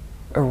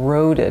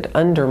eroded,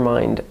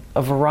 undermined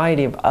a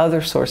variety of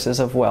other sources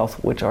of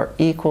wealth which are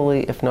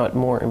equally, if not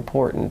more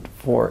important,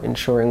 for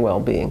ensuring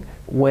well-being.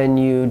 When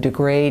you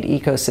degrade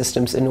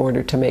ecosystems in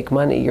order to make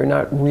money, you're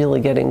not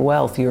really getting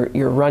wealth.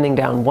 You're running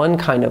down one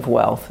kind of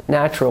wealth,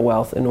 natural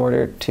wealth, in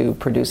order to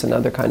produce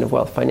another kind of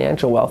wealth,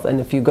 financial wealth. And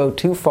if you go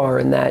too far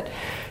in that,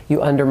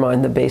 you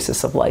undermine the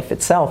basis of life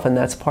itself. And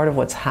that's part of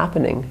what's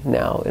happening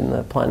now in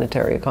the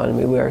planetary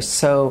economy. We are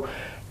so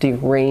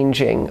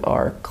deranging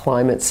our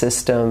climate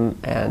system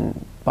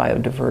and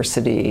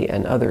biodiversity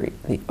and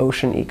the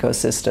ocean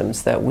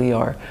ecosystems that we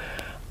are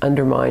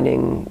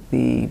undermining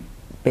the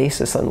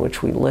basis on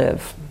which we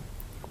live.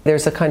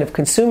 There's a kind of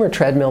consumer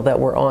treadmill that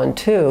we're on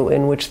too,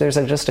 in which there's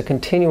just a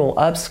continual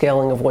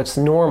upscaling of what's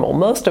normal.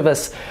 Most of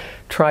us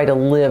try to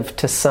live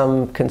to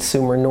some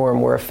consumer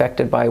norm. We're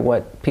affected by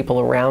what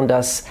people around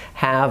us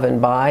have and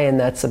buy, and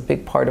that's a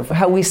big part of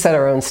how we set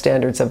our own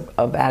standards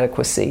of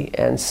adequacy.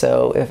 And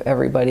so if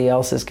everybody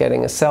else is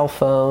getting a cell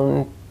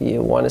phone,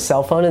 you want a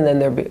cell phone, and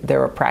then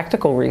there are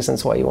practical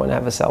reasons why you want to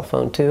have a cell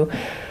phone too.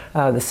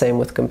 The same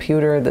with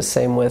computer, the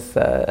same with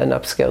an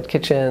upscaled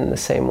kitchen, the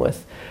same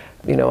with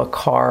a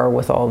car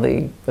with all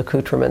the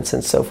accoutrements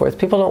and so forth.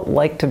 People don't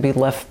like to be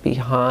left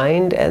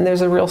behind, and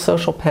there's a real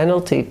social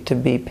penalty to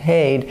be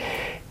paid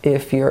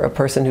if you're a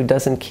person who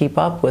doesn't keep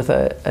up with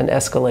an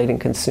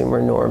escalating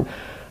consumer norm.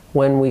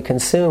 When we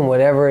consume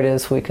whatever it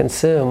is we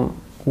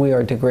consume, we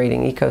are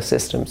degrading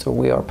ecosystems, or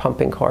we are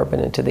pumping carbon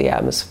into the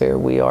atmosphere.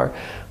 We are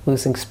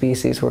losing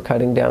species. We're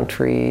cutting down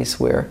trees.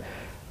 We're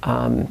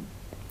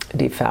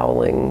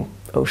defouling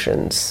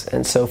oceans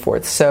and so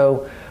forth.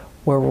 So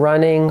we're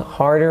running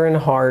harder and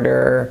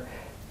harder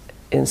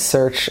in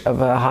search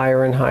of a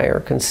higher and higher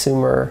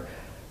consumer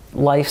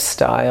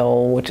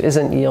lifestyle, which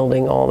isn't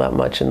yielding all that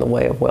much in the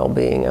way of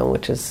well-being and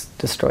which is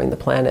destroying the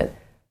planet.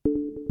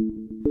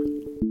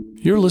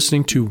 You're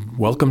listening to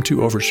Welcome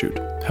to Overshoot.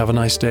 Have a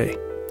nice day.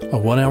 A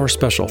 1-hour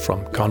special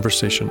from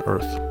Conversation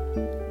Earth.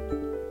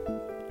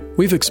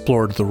 We've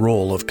explored the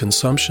role of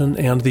consumption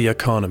and the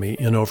economy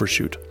in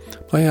Overshoot.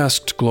 I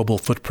asked Global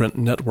Footprint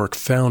Network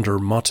founder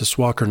Mattis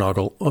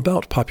Wakernagel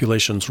about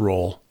population's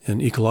role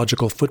in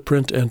ecological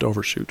footprint and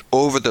overshoot.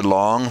 Over the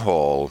long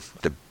haul,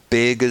 the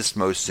biggest,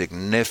 most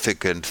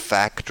significant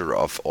factor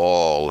of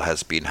all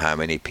has been how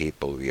many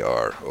people we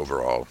are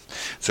overall.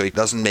 So it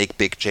doesn't make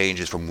big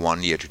changes from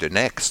one year to the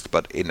next,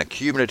 but in a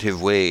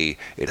cumulative way,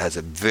 it has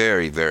a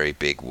very, very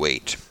big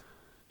weight.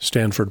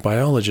 Stanford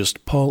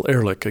biologist Paul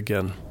Ehrlich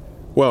again.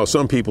 Well,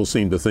 some people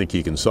seem to think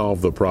you can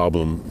solve the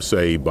problem,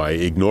 say, by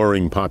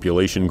ignoring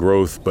population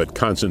growth, but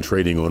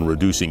concentrating on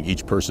reducing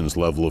each person's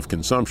level of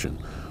consumption.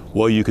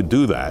 Well, you could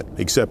do that,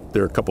 except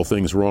there are a couple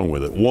things wrong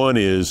with it. One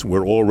is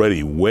we're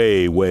already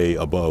way, way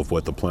above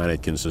what the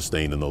planet can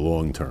sustain in the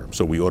long term,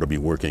 so we ought to be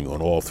working on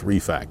all three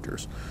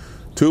factors.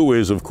 Two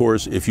is, of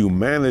course, if you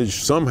manage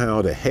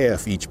somehow to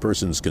halve each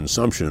person's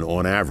consumption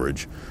on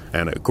average,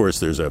 and of course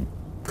there's a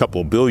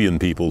couple billion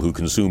people who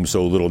consume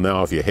so little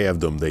now, if you halve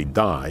them, they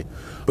die.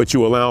 But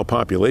you allow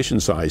population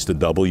size to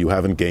double, you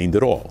haven't gained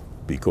at all.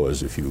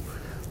 Because if you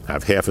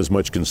have half as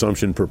much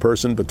consumption per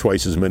person, but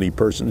twice as many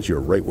persons, you're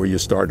right where you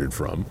started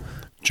from.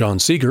 John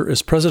Seeger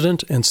is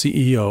president and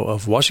CEO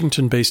of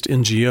Washington-based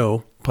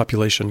NGO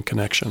Population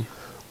Connection.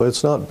 But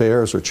it's not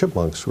bears or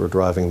chipmunks who are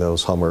driving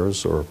those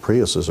Hummers or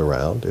Priuses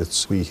around,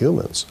 it's we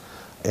humans.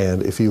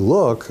 And if you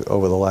look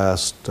over the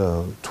last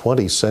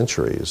 20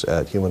 centuries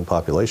at human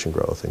population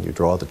growth, and you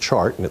draw the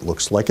chart, and it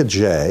looks like a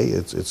J,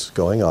 it's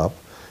going up,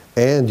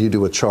 and you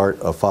do a chart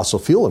of fossil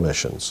fuel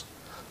emissions,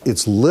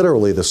 it's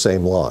literally the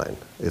same line.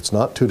 It's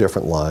not two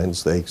different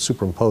lines. They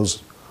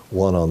superimpose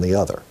one on the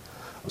other.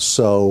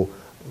 So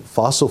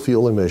fossil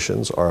fuel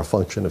emissions are a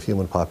function of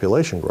human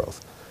population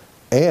growth.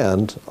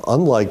 And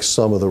unlike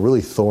some of the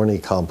really thorny,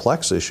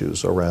 complex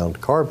issues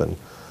around carbon,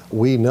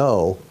 we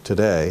know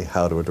today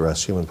how to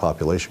address human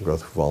population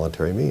growth through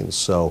voluntary means.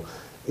 So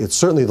it's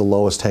certainly the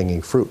lowest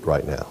hanging fruit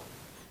right now.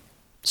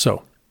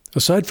 So,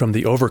 aside from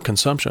the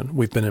overconsumption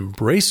we've been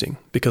embracing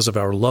because of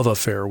our love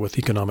affair with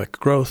economic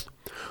growth,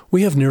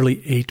 we have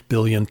nearly 8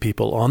 billion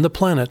people on the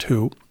planet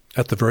who,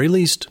 at the very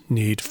least,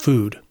 need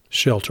food,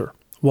 shelter,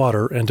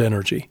 water, and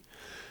energy.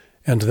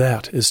 And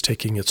that is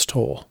taking its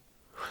toll.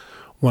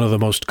 One of the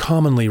most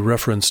commonly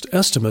referenced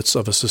estimates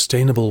of a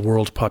sustainable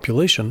world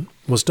population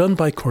was done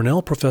by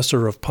Cornell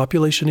professor of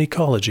population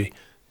ecology,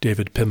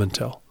 David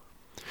Pimentel.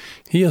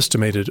 He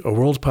estimated a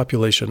world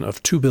population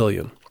of 2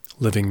 billion,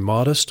 living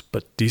modest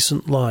but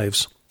decent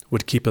lives,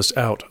 would keep us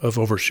out of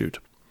overshoot.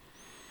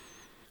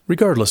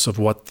 Regardless of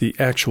what the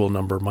actual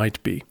number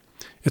might be,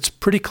 it's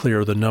pretty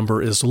clear the number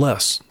is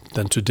less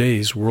than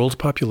today's world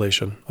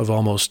population of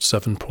almost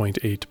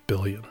 7.8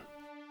 billion.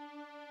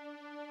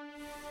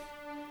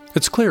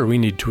 It's clear we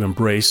need to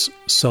embrace,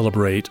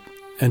 celebrate,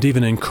 and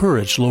even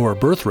encourage lower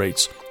birth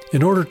rates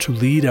in order to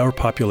lead our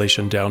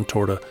population down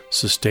toward a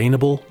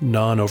sustainable,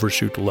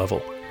 non-overshoot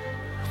level.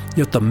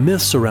 Yet the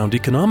myths around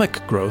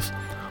economic growth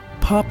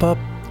pop up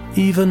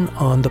even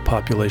on the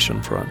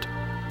population front,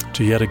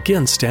 to yet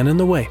again stand in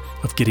the way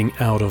of getting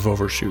out of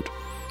overshoot.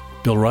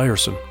 Bill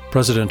Ryerson,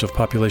 president of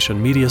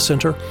Population Media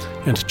Center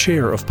and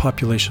chair of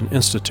Population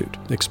Institute,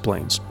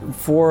 explains.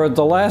 For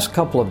the last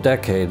couple of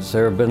decades,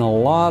 there have been a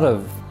lot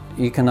of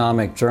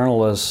economic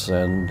journalists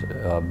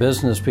and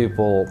business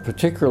people,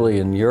 particularly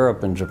in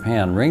Europe and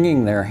Japan,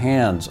 wringing their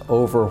hands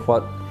over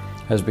what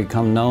has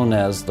become known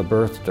as the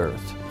birth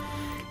dearth.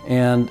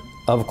 And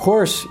of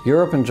course,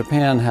 Europe and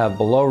Japan have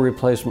below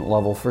replacement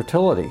level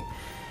fertility.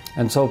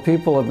 And so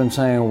people have been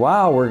saying,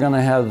 wow, we're going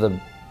to have the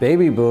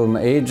baby boom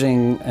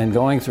aging and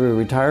going through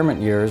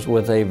retirement years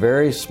with a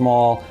very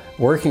small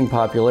working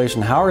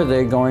population. How are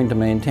they going to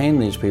maintain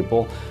these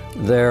people?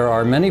 There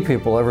are many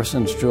people ever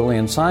since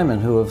Julian Simon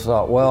who have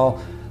thought,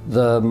 well,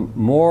 the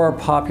more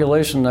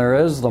population there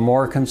is, the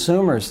more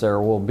consumers there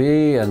will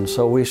be, and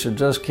so we should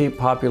just keep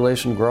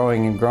population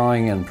growing and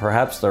growing, and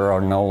perhaps there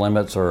are no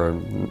limits, or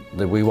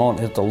that we won't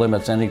hit the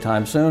limits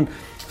anytime soon.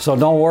 So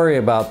don't worry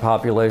about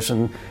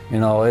population,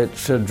 it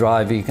should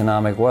drive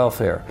economic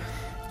welfare.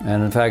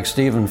 And in fact,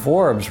 Stephen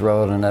Forbes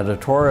wrote an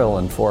editorial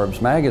in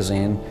Forbes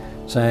magazine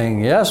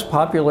saying, yes,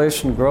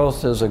 population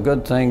growth is a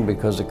good thing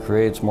because it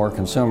creates more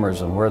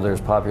consumers, and where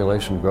there's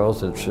population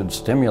growth, it should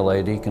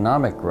stimulate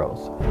economic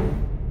growth.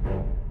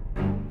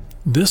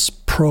 This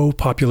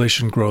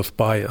pro-population growth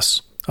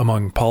bias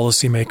among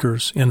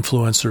policymakers,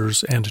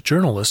 influencers, and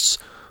journalists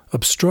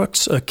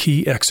obstructs a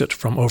key exit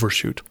from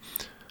overshoot.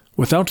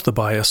 Without the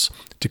bias,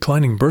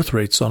 declining birth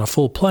rates on a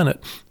full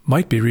planet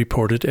might be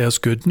reported as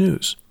good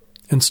news.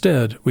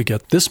 Instead, we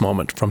get this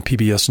moment from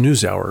PBS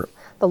NewsHour.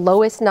 The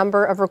lowest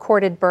number of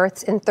recorded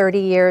births in 30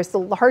 years, the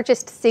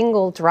largest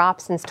single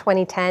drop since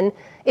 2010.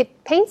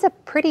 It paints a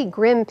pretty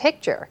grim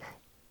picture.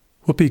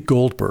 Whoopi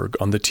Goldberg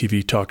on the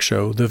TV talk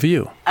show The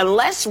View.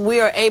 Unless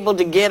we are able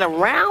to get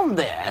around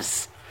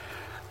this,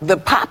 the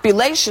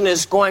population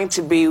is going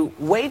to be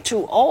way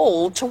too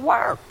old to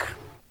work.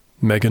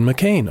 Meghan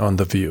McCain on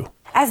The View.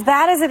 As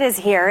bad as it is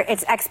here,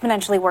 it's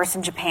exponentially worse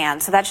in Japan,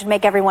 so that should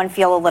make everyone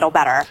feel a little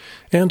better.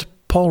 And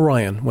Paul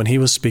Ryan when he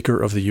was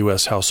Speaker of the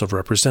U.S. House of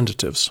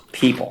Representatives.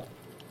 People.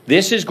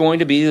 This is going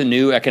to be the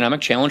new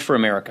economic challenge for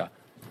America.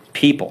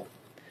 People.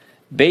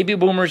 Baby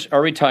boomers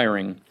are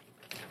retiring.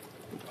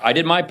 I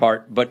did my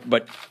part, but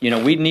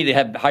we need to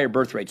have higher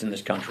birth rates in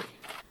this country.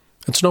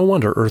 It's no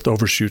wonder Earth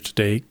Overshoot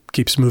Day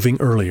keeps moving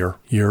earlier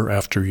year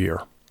after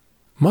year.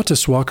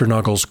 Mattis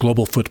Walkernagel's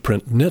Global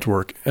Footprint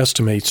Network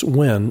estimates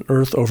when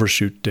Earth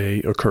Overshoot Day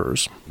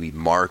occurs. We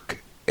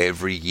mark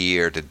every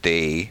year the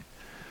day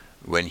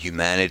when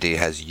humanity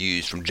has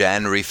used from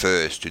January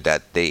 1st to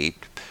that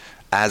date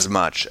as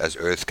much as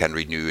Earth can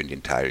renew in the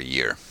entire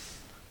year.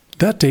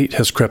 That date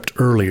has crept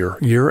earlier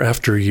year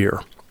after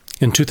year.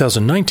 In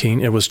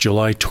 2019, it was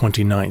July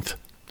 29th,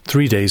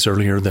 3 days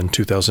earlier than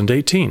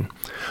 2018.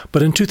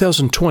 But in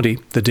 2020,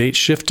 the date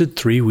shifted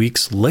 3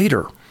 weeks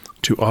later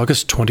to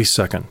August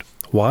 22nd.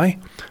 Why?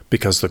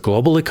 Because the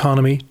global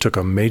economy took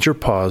a major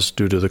pause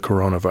due to the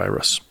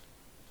coronavirus.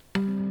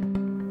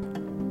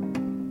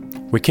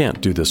 We can't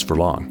do this for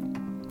long.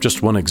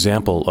 Just one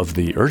example of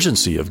the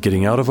urgency of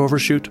getting out of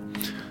overshoot: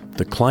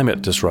 the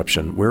climate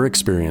disruption we're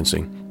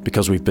experiencing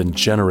because we've been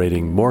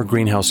generating more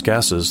greenhouse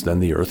gases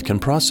than the Earth can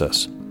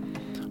process.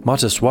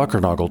 Mattis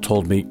Walkernagel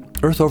told me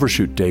Earth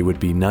Overshoot Day would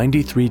be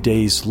 93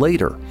 days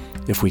later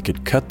if we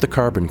could cut the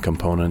carbon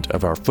component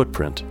of our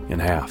footprint in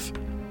half.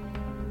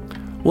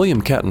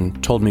 William Catton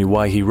told me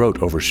why he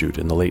wrote Overshoot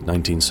in the late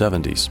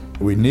 1970s.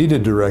 We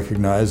needed to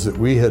recognize that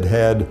we had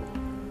had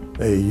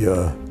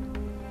a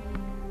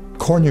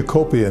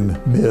cornucopian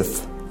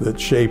myth that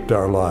shaped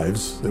our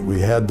lives, that we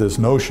had this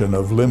notion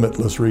of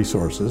limitless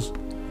resources,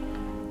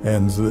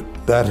 and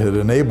that had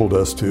enabled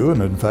us to,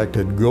 and in fact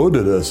had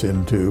goaded us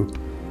into,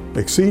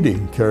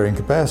 exceeding carrying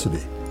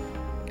capacity.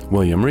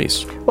 William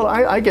Rees. Well,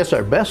 I guess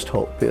our best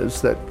hope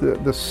is that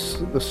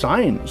the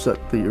signs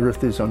that the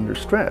Earth is under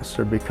stress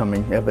are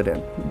becoming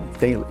evident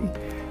daily.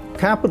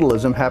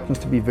 Capitalism happens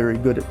to be very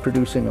good at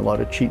producing a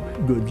lot of cheap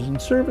goods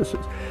and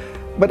services,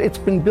 but it's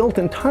been built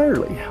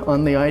entirely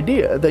on the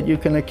idea that you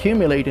can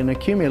accumulate and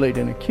accumulate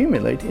and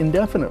accumulate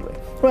indefinitely.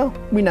 Well,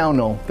 we now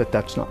know that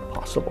that's not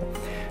possible.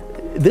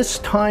 This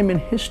time in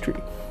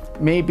history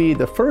may be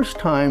the first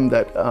time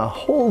that a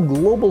whole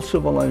global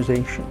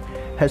civilization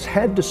has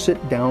had to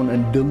sit down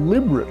and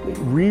deliberately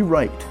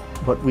rewrite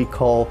what we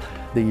call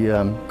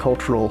the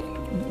cultural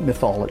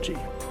mythology.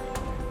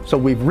 So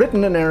we've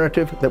written a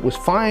narrative that was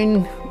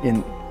fine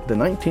in the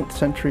 19th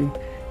century.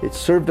 It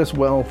served us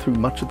well through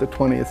much of the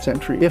 20th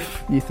century,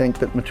 if you think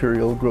that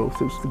material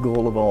growth is the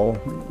goal of all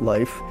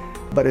life.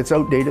 But it's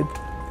outdated,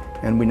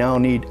 and we now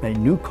need a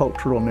new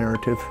cultural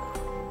narrative.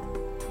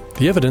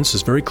 The evidence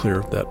is very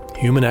clear that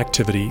human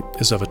activity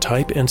is of a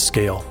type and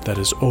scale that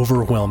is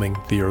overwhelming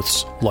the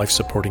Earth's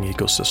life-supporting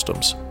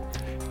ecosystems.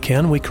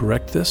 Can we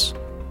correct this?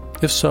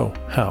 If so,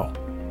 how?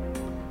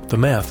 The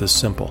math is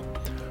simple.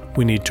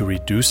 We need to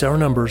reduce our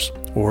numbers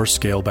or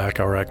scale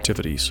back our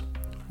activities,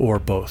 or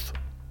both.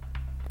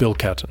 Bill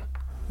Catton.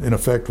 In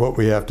effect, what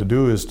we have to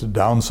do is to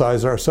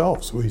downsize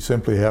ourselves. We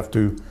simply have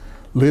to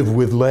live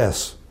with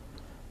less,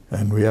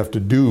 and we have to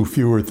do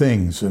fewer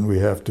things, and we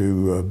have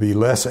to be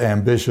less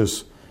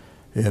ambitious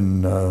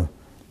in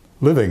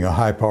living a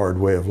high-powered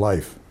way of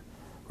life.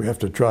 We have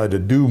to try to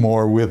do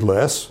more with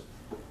less,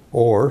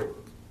 or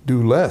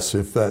do less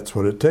if that's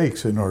what it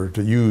takes in order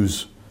to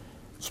use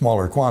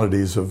smaller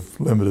quantities of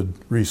limited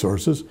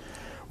resources.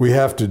 We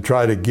have to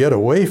try to get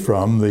away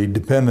from the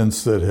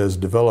dependence that has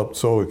developed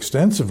so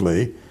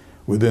extensively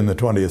within the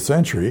 20th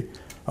century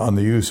on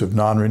the use of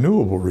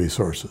non-renewable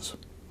resources.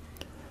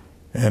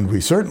 And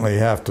we certainly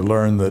have to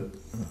learn that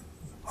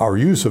our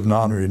use of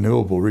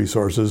non-renewable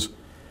resources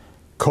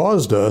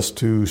caused us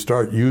to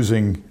start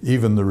using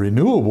even the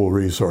renewable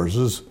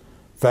resources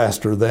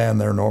faster than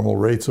their normal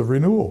rates of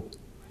renewal.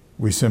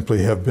 We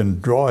simply have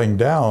been drawing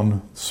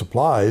down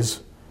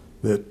supplies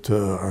that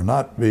are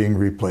not being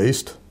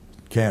replaced,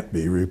 can't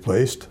be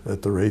replaced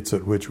at the rates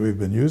at which we've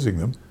been using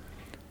them.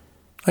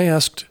 I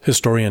asked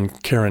historian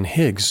Karen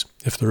Higgs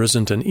if there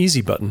isn't an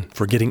easy button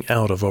for getting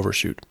out of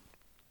overshoot.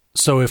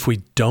 So if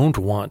we don't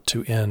want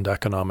to end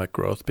economic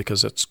growth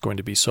because it's going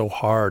to be so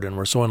hard and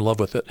we're so in love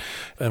with it,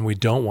 and we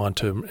don't want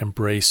to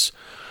embrace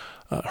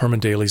Herman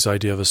Daly's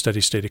idea of a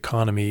steady-state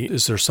economy,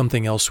 is there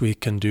something else we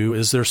can do?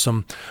 Is there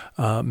some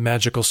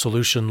magical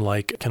solution,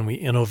 like can we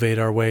innovate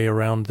our way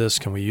around this?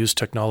 Can we use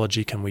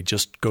technology? Can we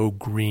just go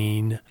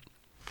green?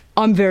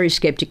 I'm very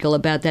skeptical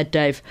about that,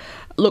 Dave.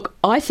 Look,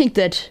 I think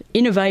that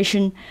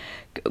innovation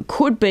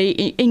could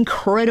be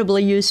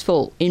incredibly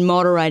useful in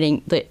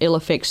moderating the ill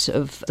effects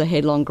of the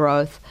headlong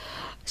growth,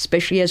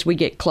 especially as we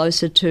get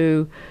closer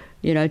to,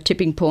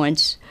 tipping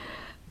points.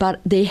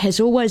 But there has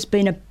always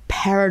been a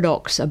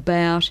paradox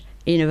about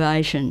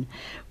innovation.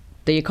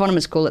 The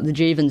economists call it the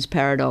Jevons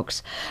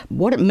paradox.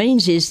 What it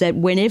means is that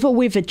whenever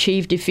we've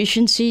achieved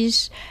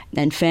efficiencies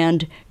and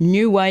found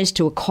new ways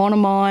to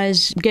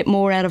economise, get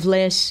more out of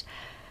less,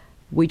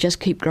 we just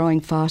keep growing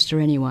faster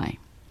anyway,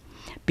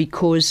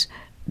 because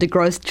the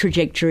growth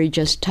trajectory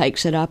just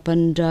takes it up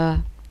and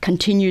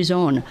continues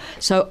on.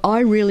 So I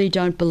really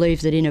don't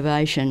believe that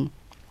innovation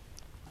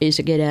is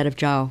a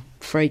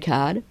get-out-of-jail-free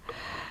card.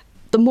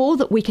 The more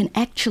that we can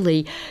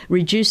actually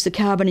reduce the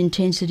carbon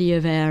intensity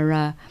of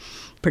our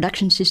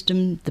production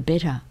system, the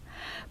better.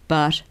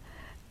 But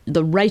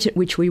the rate at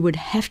which we would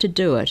have to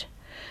do it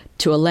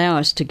to allow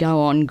us to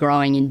go on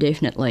growing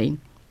indefinitely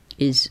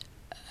is,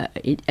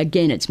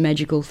 it's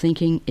magical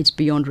thinking. It's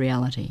beyond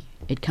reality.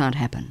 It can't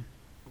happen.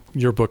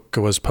 Your book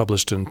was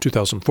published in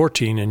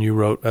 2014, and you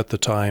wrote at the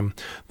time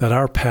that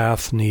our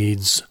path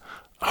needs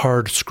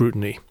hard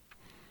scrutiny.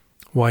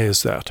 Why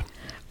is that?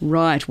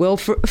 Right. Well,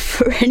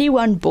 for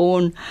anyone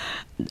born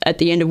at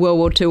the end of World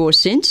War II or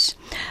since,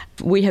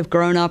 we have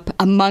grown up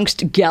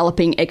amongst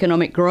galloping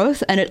economic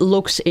growth, and it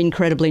looks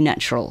incredibly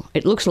natural.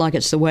 It looks like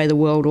it's the way the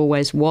world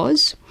always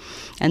was,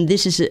 and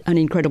this is an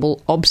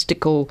incredible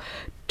obstacle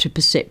to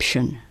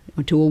perception,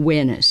 or to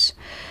awareness.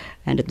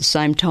 And at the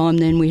same time,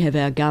 then, we have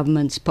our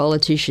governments,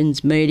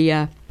 politicians,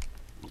 media,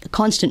 the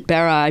constant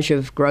barrage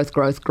of growth,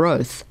 growth,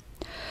 growth.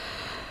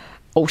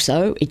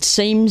 Also, it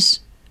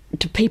seems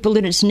to people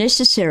that it's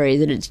necessary,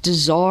 that it's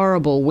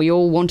desirable. We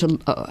all want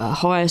a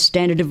higher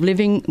standard of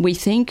living, we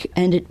think,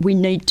 and we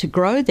need to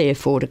grow,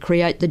 therefore, to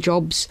create the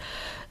jobs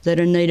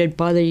that are needed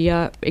by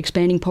the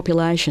expanding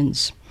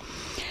populations.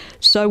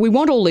 So we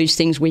want all these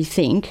things, we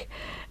think.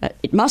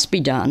 It must be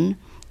done.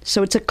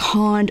 So it's a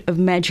kind of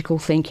magical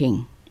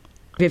thinking.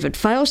 If it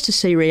fails to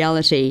see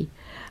reality,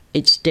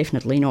 it's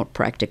definitely not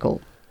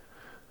practical.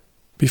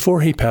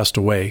 Before he passed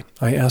away,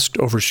 I asked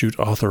Overshoot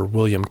author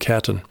William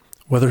Catton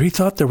whether he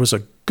thought there was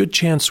a good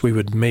chance we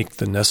would make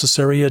the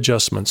necessary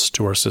adjustments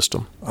to our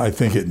system. I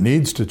think it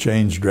needs to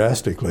change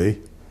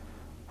drastically.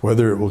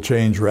 Whether it will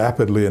change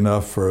rapidly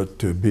enough for it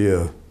to be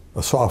a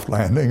soft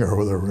landing or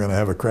whether we're going to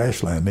have a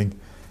crash landing,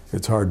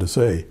 it's hard to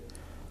say.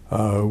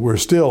 We're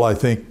still, I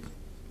think,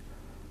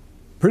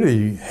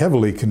 pretty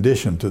heavily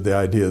conditioned to the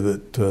idea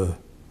that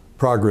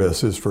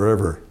progress is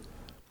forever.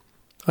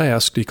 I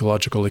asked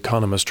ecological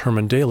economist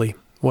Herman Daly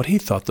what he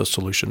thought the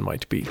solution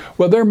might be.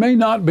 Well, there may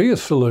not be a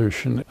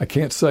solution. I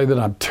can't say that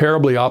I'm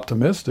terribly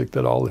optimistic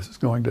that all this is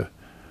going to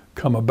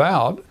come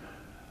about.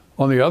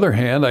 On the other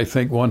hand, I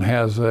think one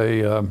has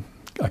a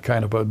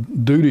kind of a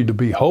duty to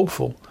be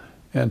hopeful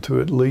and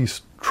to at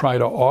least try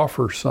to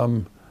offer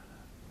some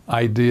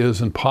ideas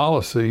and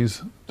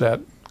policies that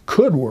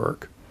could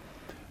work.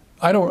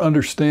 I don't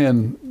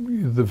understand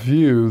the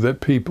view that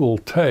people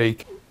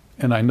take,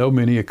 and I know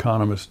many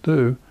economists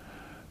do,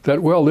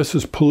 that, well, this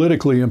is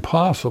politically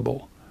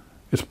impossible.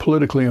 It's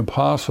politically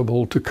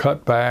impossible to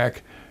cut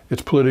back.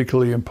 It's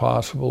politically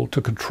impossible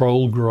to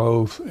control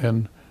growth.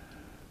 And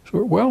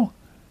so, well,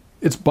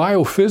 it's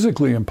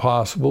biophysically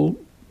impossible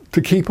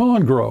to keep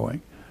on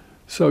growing.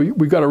 So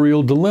we've got a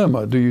real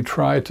dilemma. Do you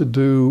try to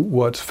do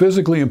what's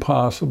physically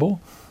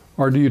impossible,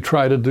 or do you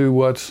try to do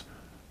what's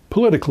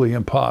politically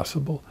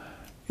impossible?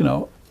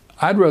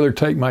 I'd rather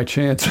take my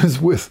chances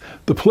with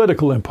the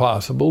political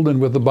impossible than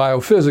with the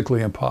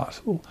biophysically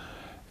impossible.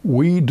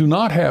 We do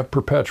not have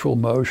perpetual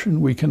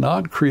motion. We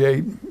cannot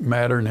create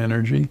matter and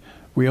energy.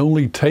 We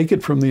only take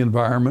it from the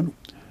environment.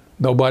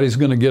 Nobody's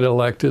going to get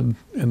elected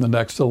in the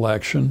next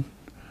election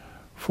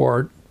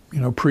for,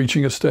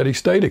 preaching a steady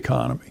state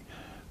economy.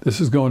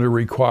 This is going to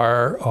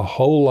require a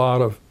whole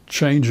lot of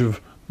change of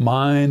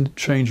mind,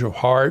 change of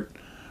heart,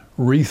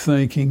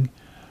 rethinking.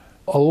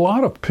 A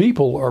lot of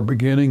people are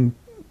beginning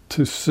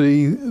to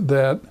see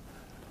that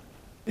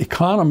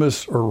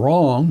economists are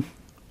wrong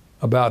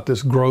about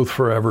this growth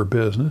forever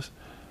business,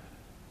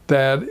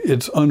 that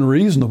it's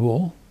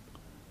unreasonable,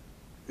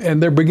 and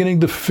they're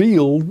beginning to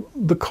feel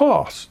the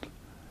cost.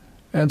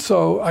 And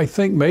so I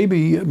think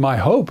maybe my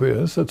hope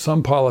is that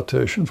some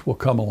politicians will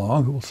come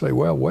along who will say,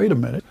 well, wait a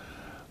minute,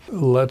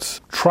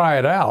 let's try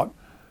it out.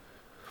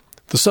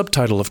 The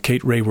subtitle of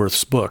Kate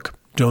Raworth's book,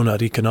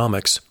 Donut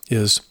Economics,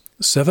 is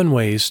 7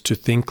 Ways to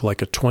Think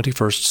Like a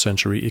 21st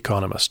Century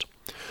Economist.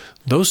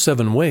 Those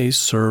 7 ways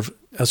serve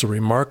as a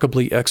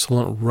remarkably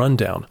excellent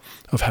rundown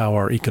of how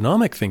our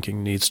economic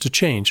thinking needs to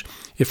change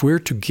if we're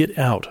to get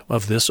out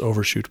of this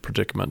overshoot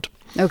predicament.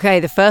 Okay,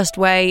 the first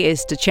way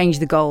is to change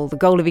the goal. The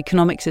goal of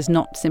economics is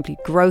not simply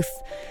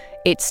growth,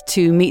 it's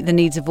to meet the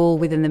needs of all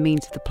within the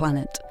means of the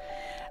planet.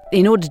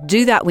 In order to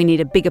do that, we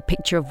need a bigger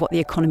picture of what the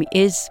economy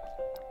is,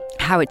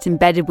 how it's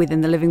embedded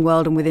within the living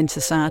world and within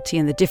society,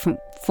 and the different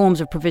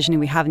forms of provisioning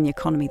we have in the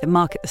economy, the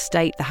market, the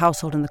state, the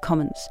household and the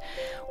commons.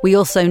 We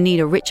also need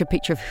a richer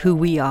picture of who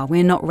we are.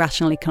 We're not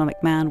rational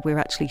economic man, we're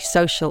actually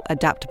social,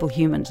 adaptable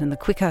humans, and the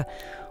quicker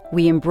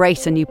we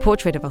embrace a new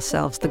portrait of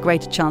ourselves, the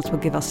greater chance we'll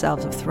give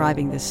ourselves of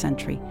thriving this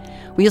century.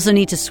 We also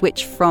need to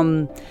switch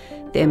from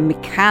the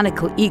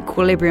mechanical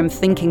equilibrium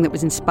thinking that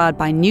was inspired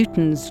by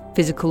Newton's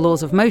physical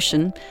laws of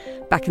motion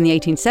back in the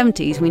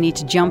 1870s. We need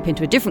to jump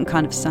into a different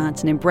kind of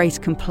science and embrace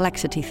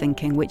complexity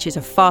thinking, which is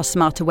a far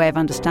smarter way of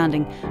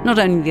understanding not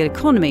only the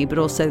economy, but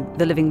also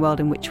the living world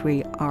in which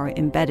we are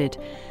embedded.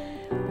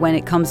 When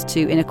it comes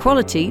to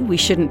inequality, we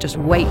shouldn't just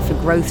wait for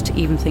growth to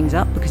even things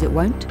up, because it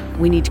won't.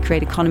 We need to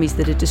create economies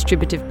that are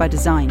distributive by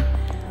design.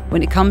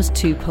 When it comes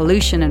to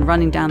pollution and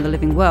running down the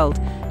living world,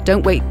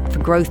 don't wait for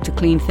growth to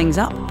clean things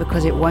up,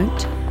 because it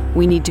won't.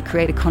 We need to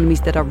create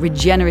economies that are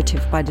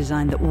regenerative by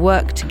design, that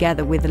work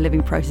together with the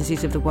living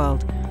processes of the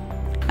world.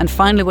 And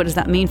finally, what does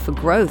that mean for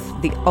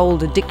growth? The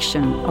old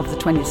addiction of the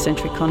 20th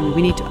century economy.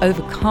 We need to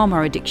overcome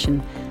our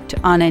addiction to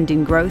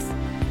unending growth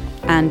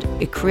and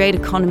create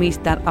economies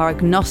that are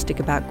agnostic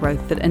about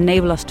growth, that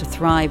enable us to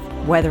thrive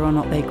whether or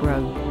not they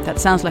grow. That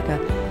sounds like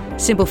a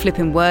simple flip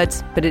in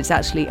words, but it's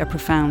actually a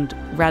profound,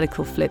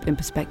 radical flip in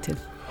perspective.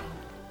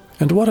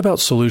 And what about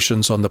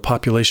solutions on the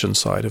population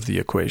side of the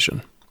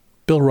equation?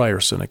 Bill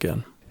Ryerson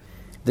again.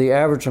 The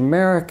average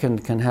American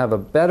can have a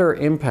better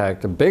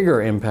impact, a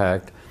bigger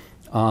impact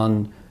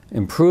on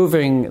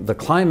improving the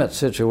climate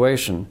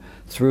situation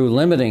through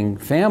limiting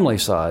family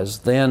size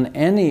than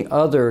any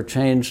other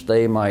change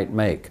they might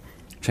make.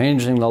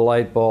 Changing the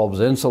light bulbs,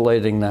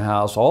 insulating the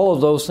house, all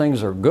of those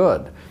things are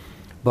good.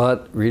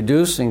 But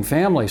reducing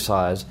family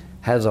size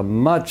has a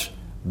much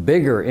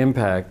bigger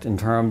impact in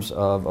terms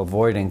of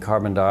avoiding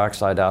carbon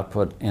dioxide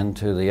output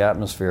into the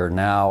atmosphere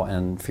now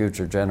and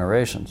future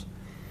generations.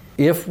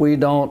 If we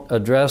don't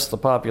address the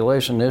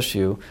population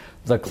issue,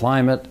 the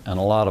climate and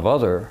a lot of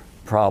other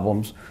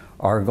problems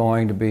are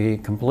going to be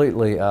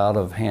completely out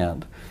of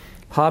hand.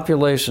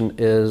 Population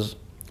is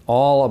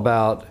all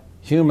about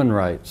human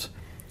rights.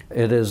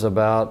 It is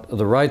about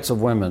the rights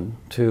of women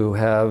to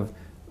have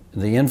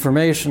the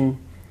information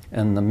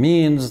and the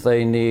means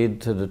they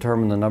need to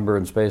determine the number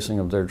and spacing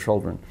of their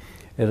children.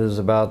 It is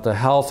about the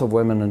health of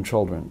women and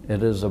children.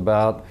 It is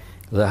about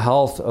the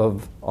health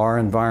of our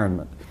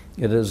environment.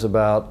 It is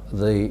about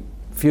the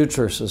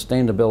future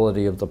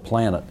sustainability of the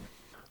planet.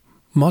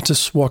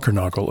 Mattis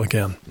Walkernagel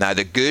again. Now,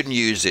 the good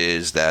news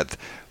is that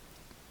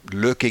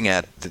looking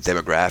at the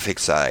demographic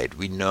side,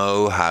 we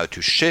know how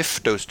to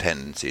shift those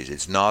tendencies.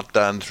 It's not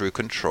done through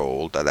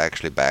control. That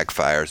actually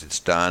backfires. It's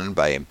done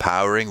by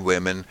empowering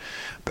women,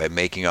 by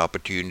making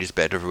opportunities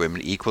better for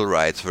women, equal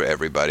rights for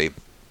everybody,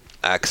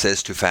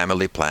 access to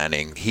family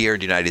planning. Here in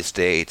the United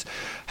States,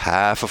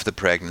 half of the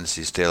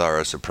pregnancies still are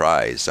a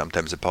surprise,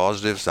 sometimes a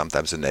positive,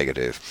 sometimes a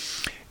negative.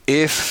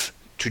 If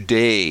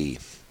today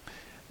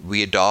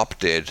we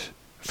adopted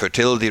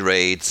fertility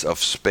rates of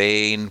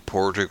Spain,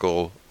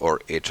 Portugal,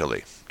 or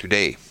Italy,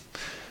 today,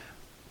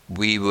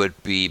 we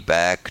would be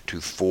back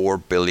to 4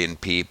 billion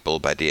people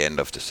by the end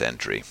of the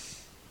century,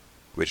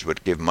 which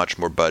would give much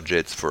more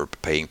budgets for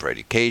paying for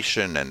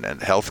education and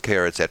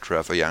healthcare,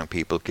 etc. for young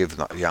people, give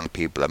young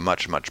people a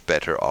much, much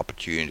better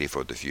opportunity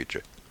for the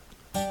future.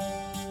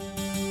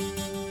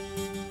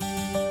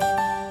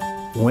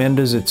 When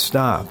does it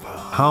stop?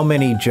 How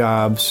many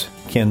jobs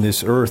can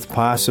this earth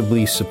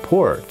possibly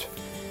support?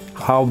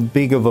 How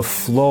big of a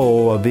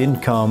flow of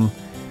income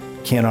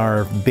can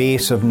our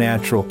base of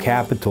natural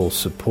capital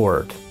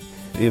support?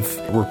 If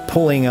we're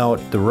pulling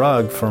out the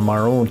rug from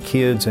our own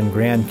kids' and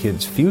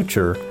grandkids'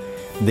 future,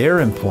 their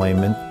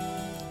employment,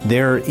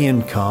 their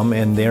income,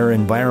 and their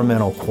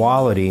environmental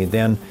quality,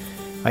 then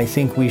I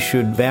think we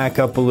should back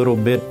up a little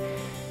bit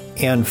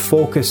and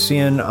focus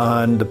in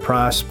on the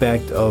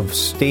prospect of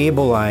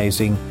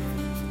stabilizing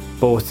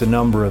both the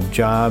number of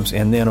jobs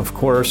and then, of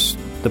course,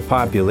 the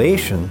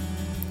population,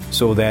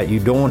 so that you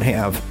don't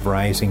have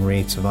rising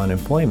rates of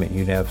unemployment.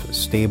 You'd have a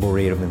stable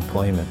rate of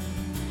employment.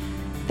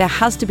 There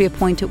has to be a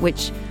point at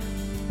which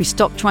we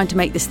stop trying to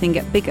make this thing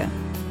get bigger.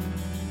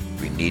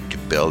 We need to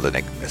build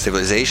a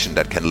civilization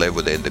that can live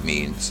within the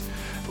means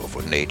of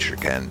what nature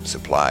can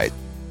supply.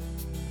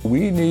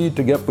 We need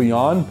to get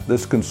beyond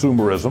this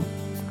consumerism,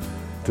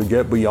 to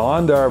get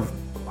beyond our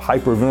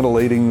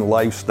hyperventilating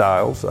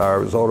lifestyles,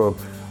 our sort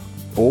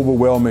of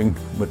overwhelming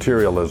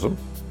materialism,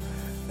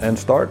 and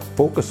start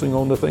focusing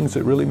on the things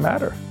that really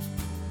matter.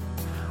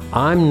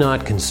 I'm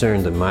not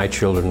concerned that my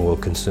children will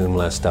consume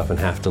less stuff and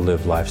have to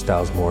live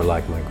lifestyles more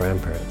like my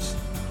grandparents.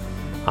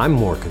 I'm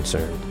more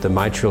concerned that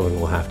my children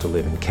will have to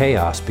live in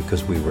chaos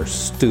because we were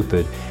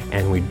stupid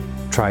and we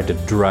tried to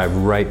drive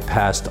right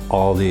past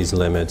all these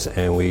limits,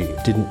 and we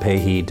didn't pay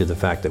heed to the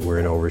fact that we're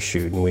in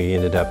overshoot, and we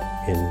ended up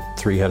in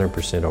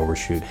 300%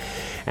 overshoot,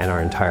 and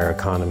our entire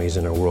economies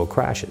and our world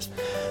crashes.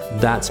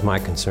 That's my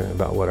concern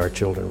about what our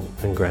children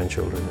and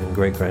grandchildren and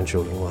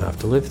great-grandchildren will have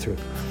to live through.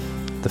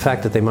 The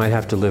fact that they might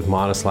have to live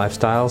modest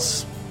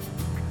lifestyles,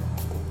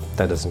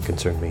 that doesn't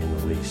concern me in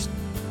the least.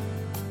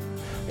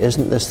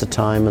 Isn't this the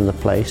time and the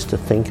place to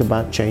think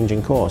about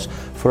changing course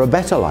for a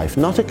better life,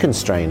 not a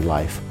constrained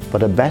life,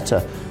 but a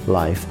better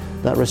life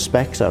that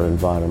respects our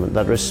environment,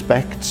 that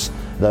respects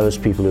those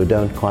people who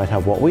don't quite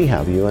have what we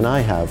have, you and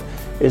I have?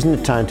 Isn't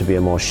it time to be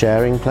a more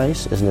sharing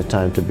place? Isn't it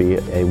time to be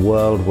a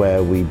world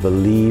where we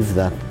believe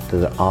that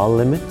there are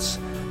limits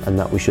and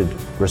that we should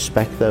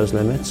respect those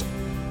limits?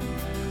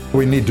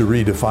 We need to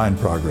redefine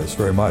progress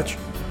very much.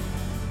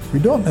 We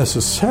don't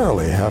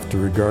necessarily have to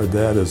regard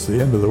that as the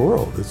end of the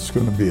world. It's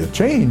going to be a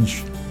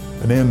change,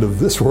 an end of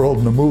this world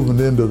and a movement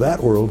into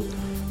that world.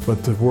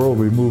 But the world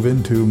we move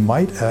into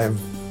might have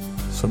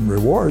some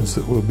rewards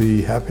that we'll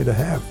be happy to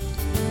have.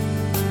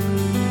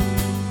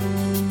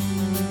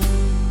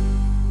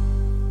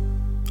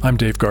 I'm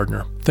Dave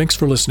Gardner. Thanks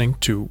for listening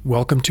to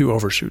Welcome to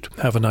Overshoot.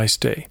 Have a nice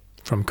day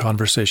from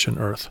Conversation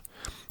Earth.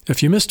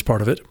 If you missed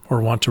part of it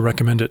or want to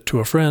recommend it to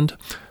a friend,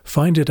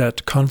 find it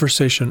at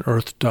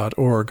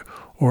conversationearth.org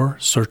or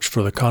search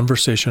for the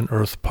Conversation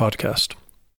Earth podcast.